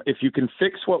team, if you can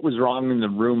fix what was wrong in the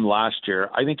room last year,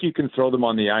 I think you can throw them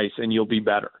on the ice and you'll be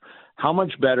better. How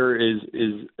much better is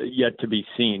yet to be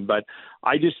seen. But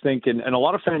I just think, and a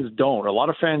lot of fans don't. A lot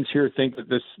of fans here think that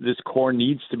this core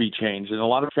needs to be changed. And a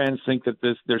lot of fans think that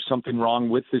there's something wrong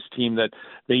with this team, that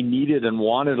they needed and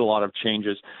wanted a lot of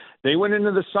changes. They went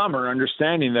into the summer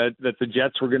understanding that the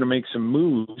Jets were going to make some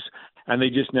moves, and they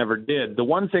just never did. The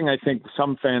one thing I think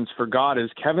some fans forgot is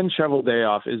Kevin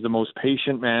Cheveldayoff is the most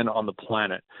patient man on the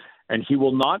planet, and he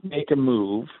will not make a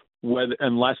move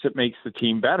unless it makes the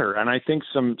team better. And I think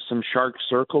some sharks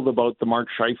circled about the Mark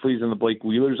Scheifele's and the Blake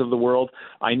Wheelers of the world.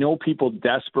 I know people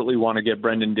desperately want to get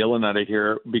Brendan Dillon out of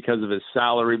here because of his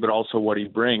salary, but also what he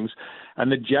brings.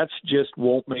 And the Jets just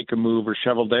won't make a move, or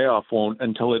Cheveldayoff won't,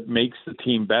 until it makes the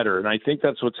team better. And I think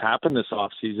that's what's happened this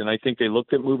offseason. I think they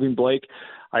looked at moving Blake.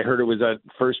 I heard it was at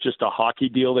first just a hockey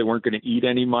deal. They weren't going to eat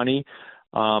any money.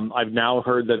 I've now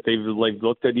heard that they've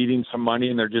looked at eating some money,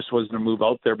 and there just wasn't a move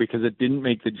out there because it didn't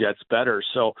make the Jets better.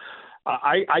 So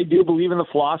I do believe in the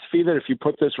philosophy that if you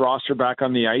put this roster back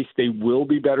on the ice, they will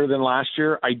be better than last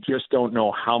year. I just don't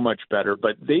know how much better,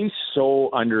 but they so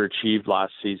underachieved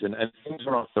last season, and things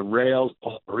went off the rails.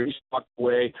 Paul Maurice walked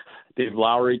away. Dave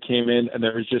Lowry came in, and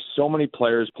there was just so many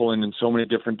players pulling in so many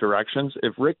different directions.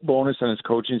 If Rick Bowness and his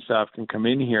coaching staff can come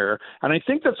in here, and I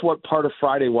think that's what part of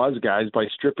Friday was, guys, by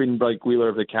stripping Blake Wheeler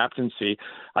of the captaincy.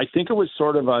 I think it was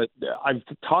sort of I've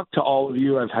talked to all of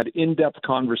you. I've had in-depth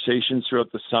conversations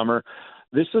throughout the summer.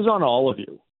 This is on all of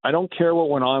you. I don't care what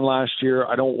went on last year.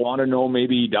 I don't want to know.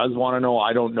 Maybe he does want to know.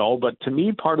 I don't know. But to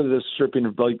me, part of this stripping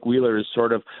of Blake Wheeler is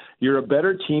sort of, you're a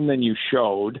better team than you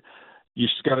showed. You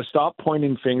just got to stop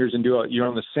pointing fingers and do it. You're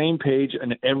on the same page,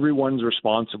 and everyone's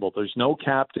responsible. There's no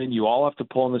captain. You all have to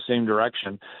pull in the same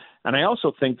direction. And I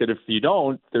also think that if you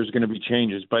don't, there's going to be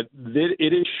changes. But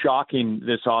it is shocking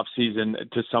this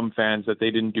offseason to some fans that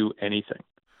they didn't do anything.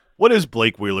 What is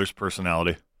Blake Wheeler's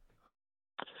personality?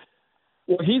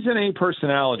 Well, he's an A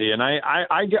personality, and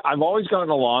I've always gotten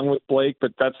along with Blake,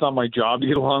 but that's not my job to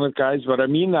get along with guys. But I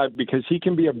mean that because he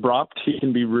can be abrupt, he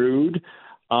can be rude.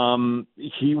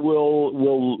 He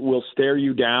will stare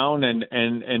you down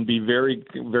and be very,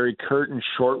 very curt and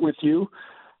short with you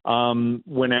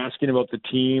when asking about the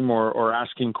team or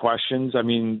asking questions. I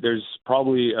mean, there's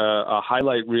probably a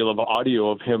highlight reel of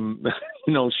audio of him,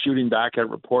 shooting back at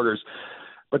reporters.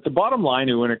 But the bottom line,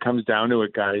 when it comes down to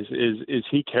it, guys, is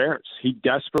he cares. He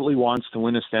desperately wants to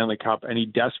win a Stanley Cup, and he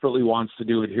desperately wants to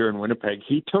do it here in Winnipeg.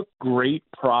 He took great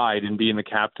pride in being the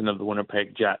captain of the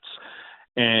Winnipeg Jets.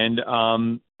 And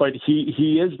but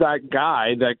he is that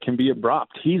guy that can be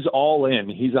abrupt. He's all in.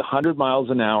 He's 100 miles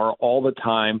an hour all the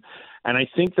time. And I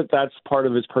think that that's part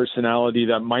of his personality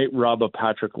that might rub a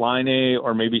Patrick Laine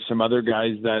or maybe some other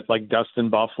guys that like Dustin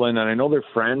Byfuglien. And I know they're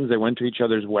friends. They went to each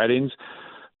other's weddings.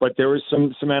 But there was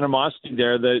some animosity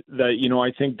there that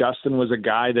I think Dustin was a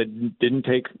guy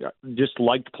that just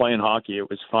liked playing hockey. It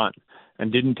was fun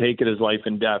and didn't take it as life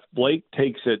and death. Blake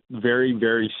takes it very,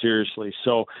 very seriously.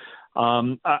 So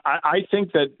I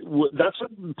think that's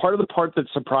part of the part that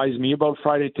surprised me about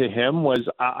Friday to him was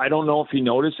I don't know if he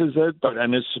notices it,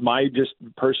 and it's my just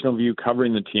personal view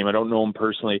covering the team. I don't know him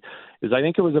personally. Is I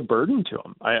think it was a burden to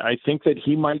him. I think that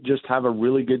he might just have a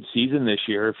really good season this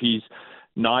year if he's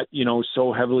not,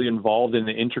 so heavily involved in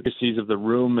the intricacies of the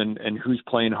room and who's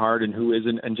playing hard and who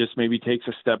isn't, and just maybe takes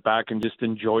a step back and just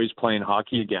enjoys playing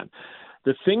hockey again.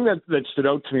 The thing that stood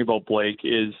out to me about Blake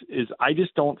is I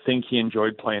just don't think he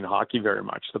enjoyed playing hockey very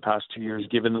much the past 2 years,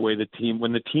 given the way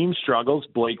when the team struggles,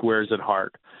 Blake wears it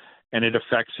hard. and it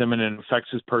affects him, and it affects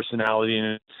his personality,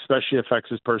 and it especially affects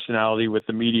his personality with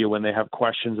the media when they have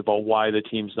questions about why the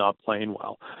team's not playing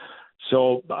well.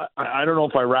 So I don't know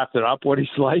if I wrapped it up what he's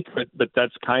like, but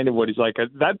that's kind of what he's like.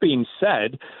 That being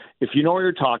said, if you know what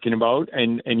you're talking about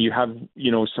and you have,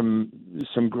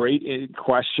 some great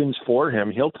questions for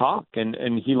him, he'll talk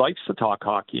and he likes to talk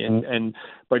hockey.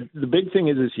 But the big thing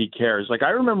is he cares. Like,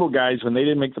 I remember guys when they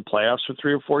didn't make the playoffs for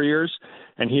 3 or 4 years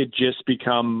and he had just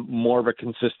become more of a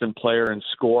consistent player and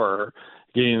scorer,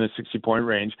 getting in the 60-point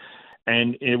range.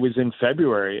 And it was in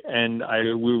February, and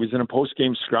we was in a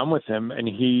post-game scrum with him, and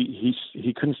he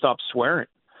couldn't stop swearing.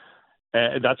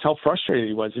 That's how frustrated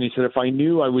he was. And he said, if I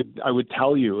knew, I would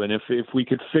tell you, and if we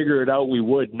could figure it out, we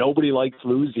would. Nobody likes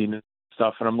losing and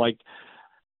stuff. And I'm like,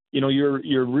 you're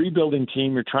a rebuilding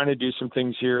team. You're trying to do some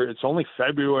things here. It's only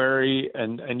February,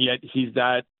 and yet he's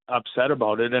that upset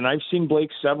about it. And I've seen Blake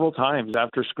several times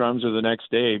after scrums or the next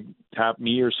day tap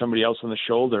me or somebody else on the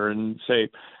shoulder and say,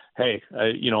 hey,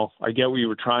 I get what you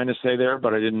were trying to say there,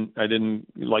 but I didn't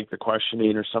like the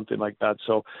questioning or something like that.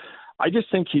 So I just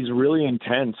think he's really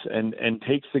intense and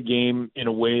takes the game in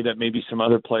a way that maybe some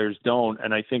other players don't.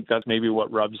 And I think that's maybe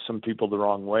what rubs some people the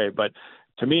wrong way. But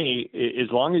to me,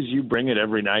 as long as you bring it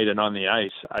every night and on the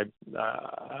ice,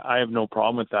 I have no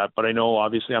problem with that. But I know,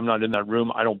 obviously, I'm not in that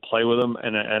room. I don't play with him.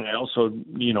 And I also,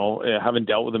 haven't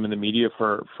dealt with him in the media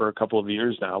for a couple of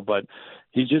years now. But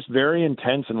he's just very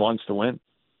intense and wants to win.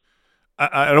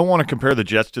 I don't want to compare the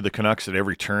Jets to the Canucks at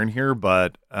every turn here,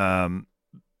 but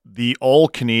the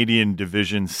All-Canadian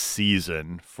Division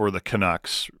season for the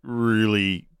Canucks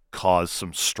really caused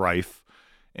some strife.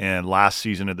 And last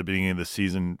season, at the beginning of the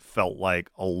season, felt like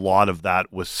a lot of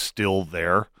that was still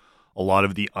there. A lot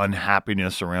of the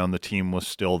unhappiness around the team was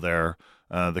still there.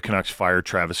 The Canucks fired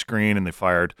Travis Green, and they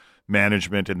fired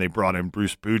management, and they brought in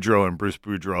Bruce Boudreau, and Bruce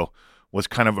Boudreau was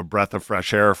kind of a breath of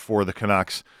fresh air for the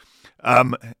Canucks.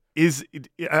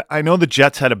 I know the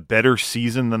Jets had a better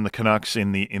season than the Canucks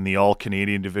in the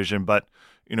All-Canadian Division, but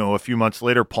a few months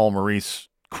later, Paul Maurice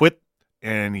quit,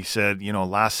 and he said,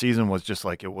 last season was just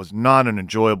like, it was not an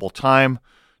enjoyable time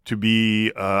to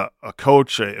be a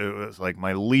coach. It was like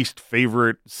my least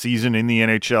favorite season in the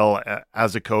NHL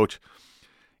as a coach.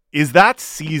 Is that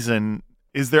season?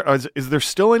 Is there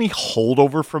still any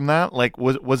holdover from that? Like,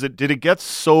 did it get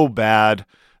so bad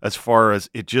as far as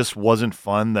it just wasn't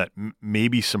fun that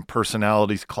maybe some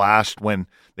personalities clashed when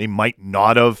they might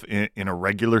not have in a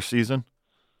regular season?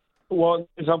 Well,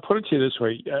 I'll put it to you this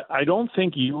way. I don't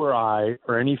think you or I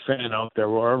or any fan out there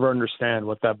will ever understand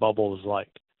what that bubble was like.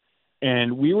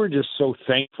 And we were just so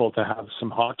thankful to have some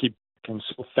hockey and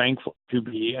so thankful to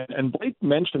be. And Blake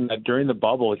mentioned that during the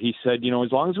bubble, he said,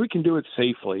 as long as we can do it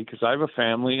safely, because I have a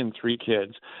family and 3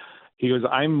 kids, he goes,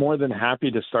 I'm more than happy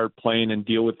to start playing and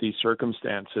deal with these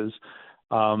circumstances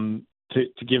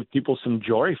to give people some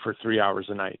joy for 3 hours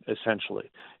a night,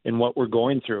 essentially, in what we're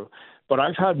going through. But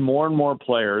I've had more and more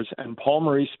players, and Paul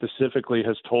Maurice specifically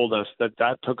has told us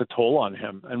that took a toll on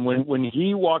him. And when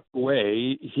he walked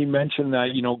away, he mentioned that,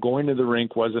 going to the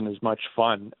rink wasn't as much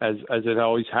fun as it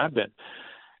always had been.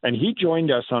 And he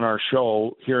joined us on our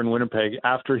show here in Winnipeg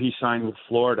after he signed with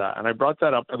Florida. And I brought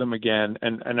that up with him again.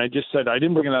 And I just said, I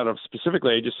didn't bring that up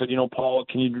specifically. I just said, Paul,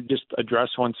 can you just address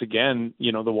once again,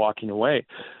 the walking away?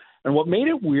 And what made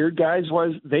it weird, guys,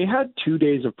 was they had 2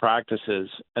 days of practices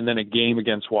and then a game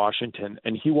against Washington.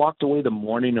 And he walked away the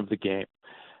morning of the game.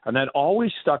 And that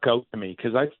always stuck out to me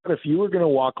because I thought if you were going to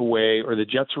walk away or the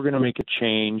Jets were going to make a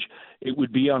change, it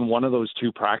would be on one of those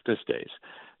 2 practice days.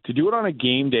 To do it on a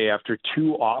game day after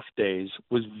 2 off days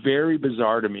was very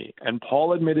bizarre to me. And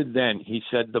Paul admitted then, he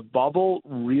said, the bubble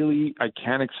really, I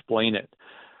can't explain it,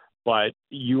 but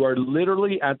you are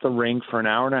literally at the rink for an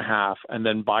hour and a half and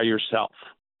then by yourself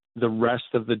the rest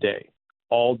of the day,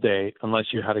 all day, unless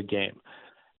you had a game.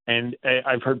 And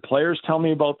I've heard players tell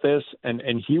me about this, and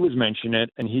he was mentioning it,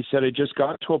 and he said it just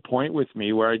got to a point with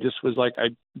me where I just was like,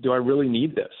 do I really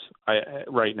need this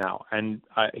right now? And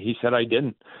he said I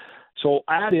didn't. So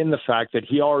add in the fact that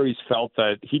he always felt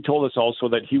that he told us also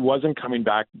that he wasn't coming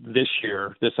back this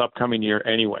upcoming year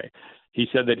anyway. He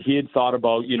said that he had thought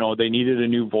about, they needed a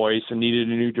new voice and needed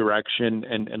a new direction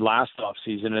and last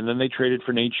offseason. And then they traded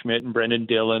for Nate Schmidt and Brendan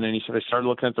Dillon. And he said, I started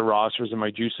looking at the rosters and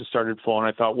my juices started flowing.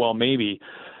 I thought, well, maybe.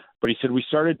 But he said, we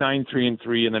started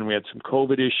 9-3-3 and then we had some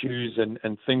COVID issues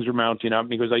and things were mounting up.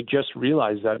 And he goes, I just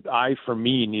realized that for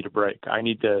me, need a break. I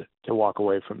need to walk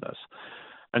away from this.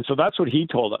 And so that's what he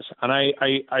told us. And I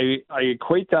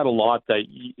equate that a lot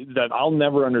that I'll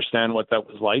never understand what that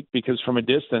was like because from a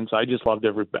distance, I just loved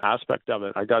every aspect of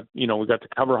it. We got to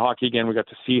cover hockey again. We got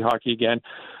to see hockey again.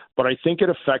 But I think it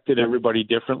affected everybody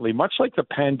differently, much like the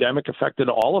pandemic affected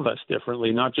all of us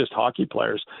differently, not just hockey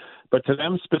players. But to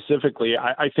them specifically,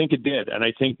 I think it did. And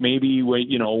I think maybe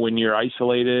when you're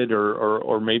isolated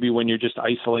or maybe when you're just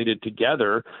isolated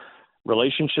together,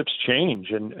 relationships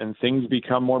change and things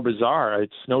become more bizarre.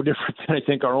 It's no different than I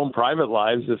think our own private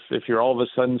lives. If you're all of a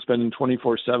sudden spending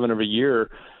 24/7 of a year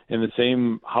in the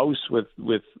same house with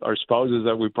our spouses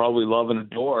that we probably love and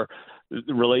adore,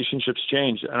 the relationships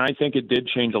change. And I think it did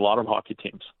change a lot of hockey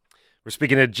teams. We're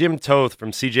speaking to Jim Toth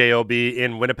from CJOB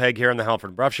in Winnipeg here on the Halford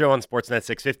and Bruff Show on Sportsnet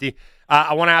 650.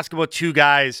 I want to ask about two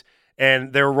guys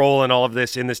and their role in all of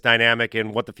this, in this dynamic,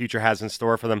 and what the future has in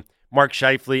store for them. Mark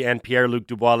Scheifele and Pierre-Luc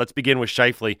Dubois. Let's begin with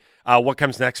Scheifele. What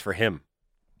comes next for him?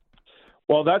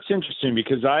 Well, that's interesting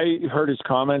because I heard his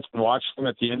comments and watched him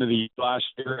at the end of the last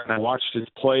year, and I watched his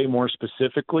play more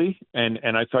specifically, and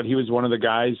I thought he was one of the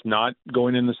guys not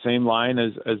going in the same line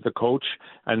as the coach,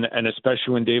 and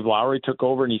especially when Dave Lowry took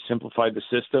over and he simplified the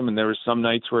system, and there were some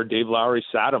nights where Dave Lowry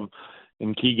sat him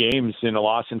in key games in a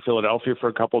loss in Philadelphia for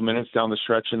a couple of minutes down the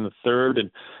stretch in the third, and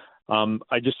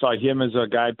I just saw him as a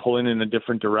guy pulling in a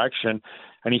different direction.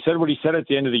 And he said what he said at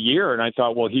the end of the year, and I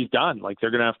thought, well, he's done. Like, they're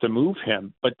going to have to move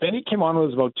him. But then he came on with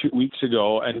us about 2 weeks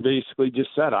ago and basically just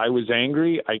said, I was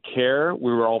angry. I care.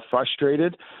 We were all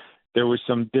frustrated. There was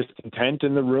some discontent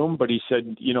in the room, but he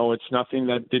said, it's nothing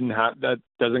that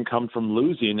doesn't come from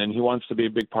losing, and he wants to be a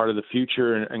big part of the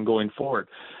future and going forward.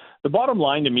 The bottom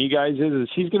line to me, guys, is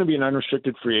he's going to be an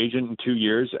unrestricted free agent in 2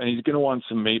 years, and he's going to want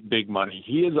some big money.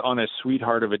 He is on a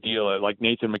sweetheart of a deal, like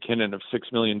Nathan McKinnon, of $6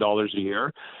 million a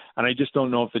year, and I just don't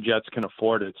know if the Jets can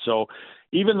afford it. So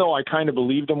even though I kind of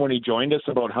believed him when he joined us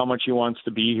about how much he wants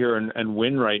to be here and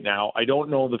win right now, I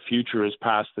don't know the future is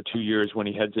past the 2 years when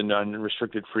he heads into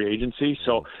unrestricted free agency.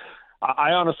 So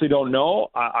I honestly don't know.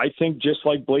 I think just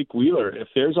like Blake Wheeler, if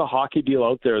there's a hockey deal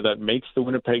out there that makes the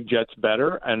Winnipeg Jets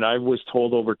better, and I was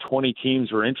told over 20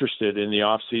 teams were interested in the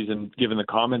offseason, given the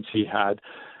comments he had,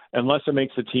 unless it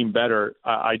makes the team better,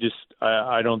 I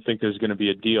don't think there's going to be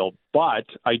a deal. But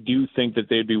I do think that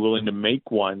they'd be willing to make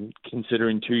one,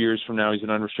 considering 2 years from now he's an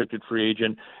unrestricted free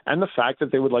agent, and the fact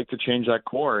that they would like to change that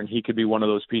core, and he could be one of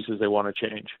those pieces they want to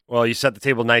change. Well, you set the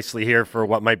table nicely here for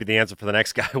what might be the answer for the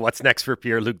next guy. What's next for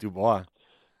Pierre-Luc Dubois?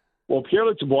 Well,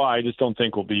 Pierre-Luc Dubois, I just don't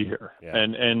think will be here. Yeah.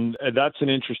 And that's an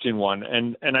interesting one.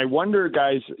 And I wonder,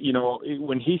 guys,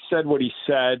 when he said what he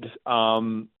said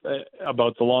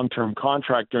about the long-term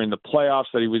contract during the playoffs,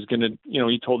 that he was going to,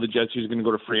 he told the Jets he was going to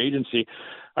go to free agency,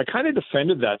 I kind of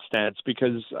defended that stance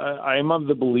because I am of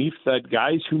the belief that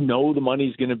guys who know the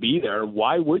money's going to be there,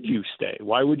 why would you stay?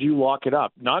 Why would you lock it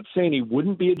up? Not saying he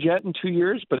wouldn't be a Jet in 2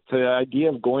 years, but the idea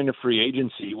of going to free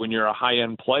agency when you're a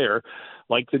high-end player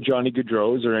like the Johnny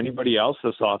Gaudreaus or anybody else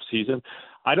this offseason,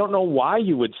 I don't know why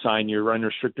you would sign your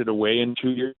unrestricted away in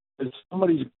 2 years.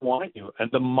 Somebody's wanting you, and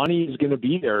the money is going to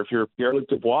be there. If you're Pierre-Luc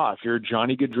Dubois, if you're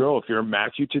Johnny Gaudreau, if you're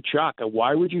Matthew Tkachuk,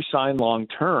 why would you sign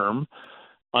long-term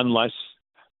unless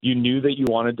you knew that you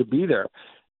wanted to be there?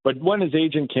 But when his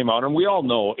agent came out, and we all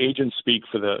know agents speak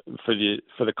for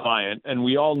the client, and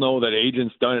we all know that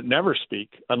agents never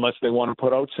speak unless they want to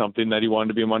put out something that he wanted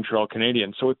to be a Montreal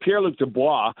Canadian. So with Pierre-Luc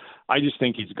Dubois, I just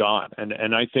think he's gone.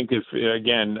 And I think if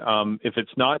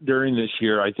it's not during this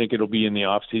year, I think it'll be in the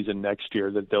off season next year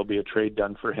that there'll be a trade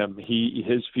done for him.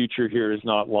 His future here is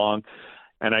not long,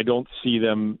 and I don't see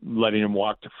them letting him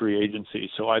walk to free agency.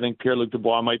 So I think Pierre-Luc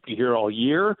Dubois might be here all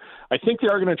year. I think they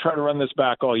are going to try to run this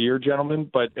back all year, gentlemen,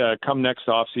 but come next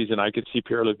offseason, I could see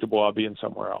Pierre-Luc Dubois being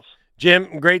somewhere else.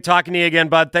 Jim, great talking to you again,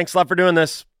 bud. Thanks a lot for doing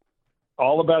this.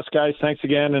 All the best, guys. Thanks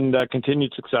again, and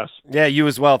continued success. Yeah, you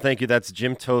as well. Thank you. That's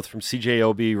Jim Toth from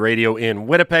CJOB Radio in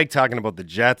Winnipeg, talking about the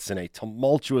Jets in a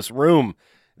tumultuous room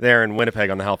there in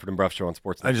Winnipeg on the Halford and Bruff Show on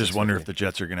Sportsnet. I just wonder if the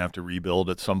Jets are going to have to rebuild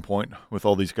at some point with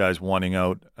all these guys wanting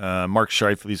out. Mark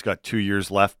Scheifele's got 2 years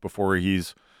left before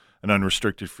he's an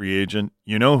unrestricted free agent.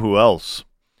 You know who else,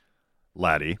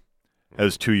 Laddie,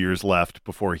 has 2 years left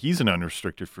before he's an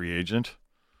unrestricted free agent?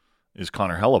 Is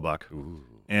Connor Hellebuck. Ooh.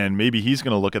 And maybe he's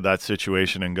going to look at that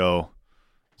situation and go,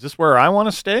 is this where I want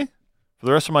to stay for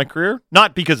the rest of my career?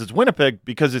 Not because it's Winnipeg,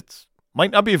 because it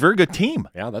might not be a very good team.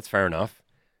 Yeah, that's fair enough.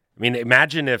 I mean,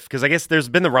 imagine if, because I guess there's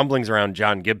been the rumblings around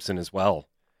John Gibson as well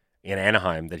in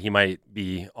Anaheim that he might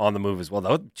be on the move as well.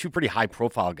 Those are two pretty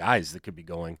high-profile guys that could be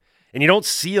going. And you don't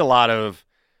see a lot of,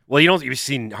 well, you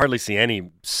hardly see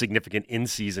any significant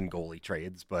in-season goalie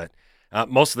trades, but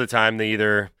most of the time they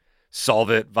either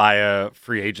solve it via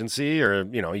free agency or,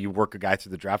 you work a guy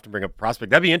through the draft and bring up a prospect.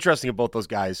 That'd be interesting if both those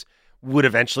guys would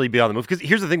eventually be on the move. Because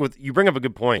here's the thing you bring up a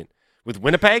good point. With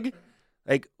Winnipeg,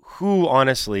 like, who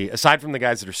honestly, aside from the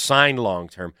guys that are signed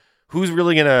long-term, who's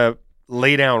really going to,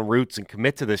 lay down roots and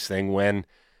commit to this thing when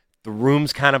the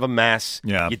room's kind of a mess.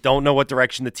 Yeah. You don't know what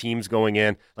direction the team's going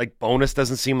in. Like, bonus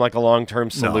doesn't seem like a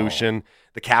long-term solution. No.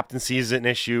 The captaincy is an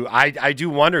issue. I do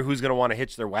wonder who's going to want to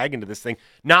hitch their wagon to this thing,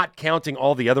 not counting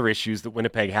all the other issues that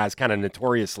Winnipeg has kind of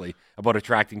notoriously about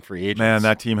attracting free agents. Man,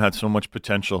 that team had so much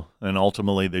potential, and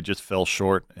ultimately they just fell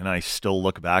short. And I still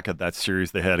look back at that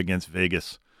series they had against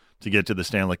Vegas to get to the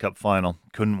Stanley Cup final.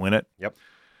 Couldn't win it. Yep.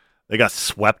 They got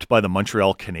swept by the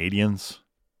Montreal Canadiens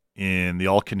in the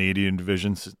All-Canadian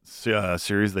Division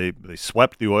series. They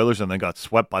swept the Oilers and then got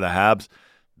swept by the Habs.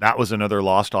 That was another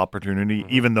lost opportunity,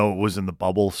 even though it was in the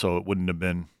bubble, so it wouldn't have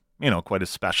been, quite as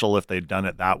special if they'd done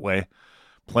it that way.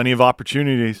 Plenty of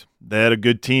opportunities. They had a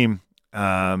good team.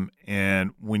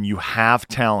 And when you have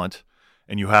talent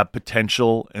and you have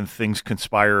potential and things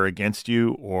conspire against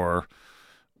you or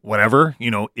whatever,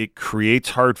 it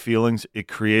creates hard feelings. It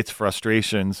creates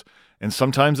frustrations. And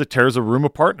sometimes it tears a room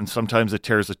apart, and sometimes it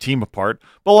tears a team apart.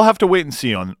 But we'll have to wait and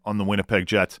see on the Winnipeg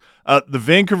Jets. The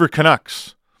Vancouver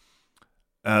Canucks,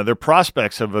 their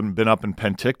prospects have been up in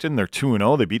Penticton. They're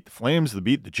 2-0. They beat the Flames. They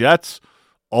beat the Jets.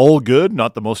 All good,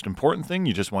 not the most important thing.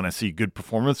 You just want to see good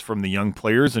performance from the young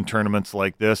players in tournaments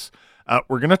like this.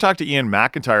 We're going to talk to Ian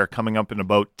McIntyre coming up in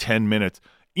about 10 minutes.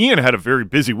 Ian had a very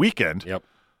busy weekend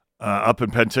up in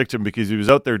Penticton because he was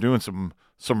out there doing some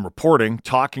reporting,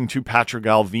 talking to Patrick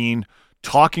Allvin,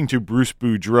 talking to Bruce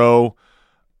Boudreau.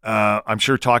 I'm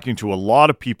sure talking to a lot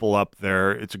of people up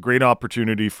there. It's a great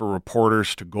opportunity for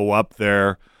reporters to go up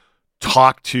there,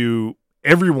 talk to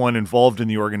everyone involved in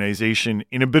the organization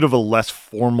in a bit of a less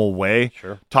formal way.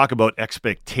 Sure. Talk about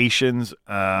expectations.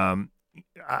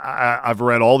 I've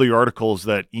read all the articles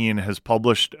that Ian has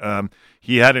published.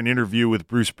 He had an interview with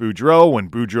Bruce Boudreau when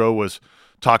Boudreau was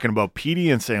talking about Petey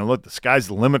and saying, look, the sky's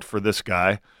the limit for this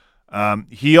guy.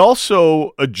 He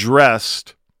also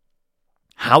addressed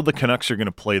how the Canucks are going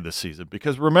to play this season.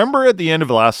 Because remember at the end of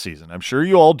last season, I'm sure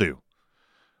you all do,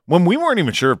 when we weren't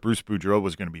even sure if Bruce Boudreau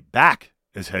was going to be back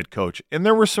as head coach, and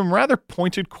there were some rather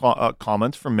pointed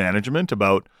comments from management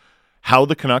about how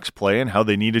the Canucks play and how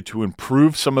they needed to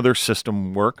improve some of their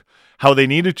system work, how they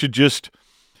needed to just,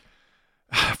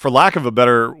 for lack of a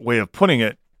better way of putting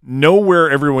it, know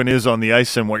where everyone is on the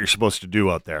ice and what you're supposed to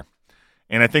do out there.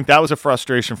 And I think that was a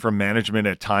frustration from management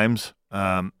at times.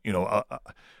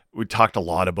 We talked a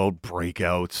lot about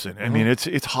breakouts, and I mean,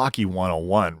 it's hockey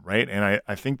 101, right? And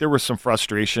I think there was some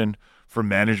frustration from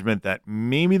management that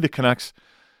maybe the Canucks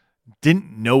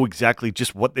didn't know exactly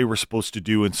just what they were supposed to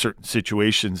do in certain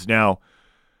situations. Now,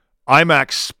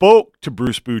 IMAX spoke to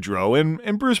Bruce Boudreau,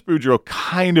 and Bruce Boudreau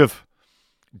kind of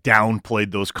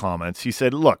downplayed those comments. He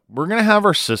said, look, we're going to have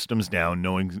our systems down,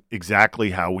 knowing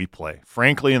exactly how we play.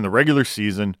 Frankly, in the regular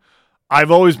season,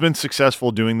 I've always been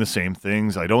successful doing the same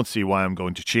things. I don't see why I'm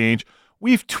going to change.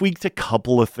 We've tweaked a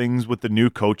couple of things with the new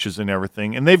coaches and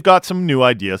everything, and they've got some new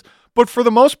ideas. But for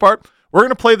the most part, we're going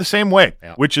to play the same way,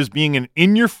 which is being an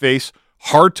in-your-face,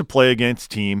 hard-to-play-against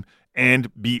team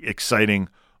and be exciting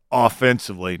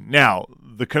offensively. Now,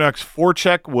 the Canucks'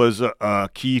 forecheck was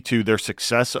key to their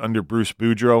success under Bruce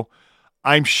Boudreau.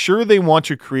 I'm sure they want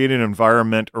to create an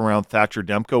environment around Thatcher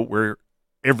Demko where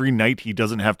every night he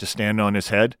doesn't have to stand on his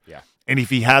head. Yeah. And if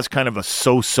he has kind of a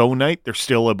so-so night, they're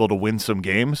still able to win some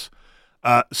games.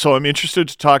 So I'm interested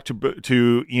to talk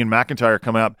to Ian McIntyre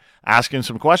come up, asking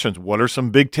some questions. What are some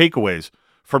big takeaways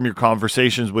from your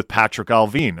conversations with Patrick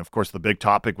Allvin? Of course, the big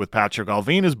topic with Patrick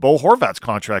Allvin is Bo Horvat's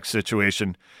contract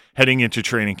situation heading into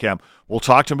training camp. We'll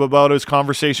talk to him about his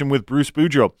conversation with Bruce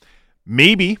Boudreau.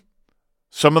 Maybe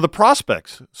some of the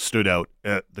prospects stood out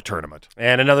at the tournament.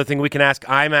 And another thing we can ask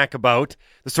IMAC about,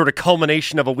 the sort of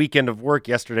culmination of a weekend of work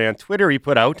yesterday on Twitter, he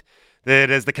put out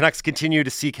that as the Canucks continue to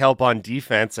seek help on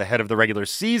defense ahead of the regular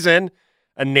season,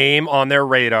 a name on their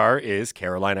radar is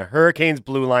Carolina Hurricanes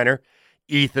blue liner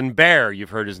Ethan Bear. You've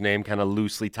heard his name kind of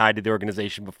loosely tied to the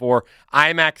organization before.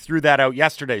 IMAC threw that out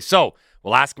yesterday. So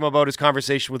we'll ask him about his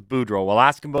conversation with Boudreau. We'll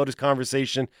ask him about his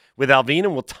conversation with Allvin,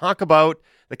 and we'll talk about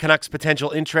the Canucks'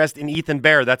 potential interest in Ethan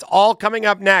Bear. That's all coming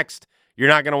up next. You're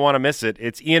not going to want to miss it.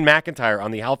 It's Ian McIntyre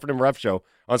on the Halford and Ruff Show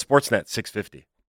on Sportsnet 650.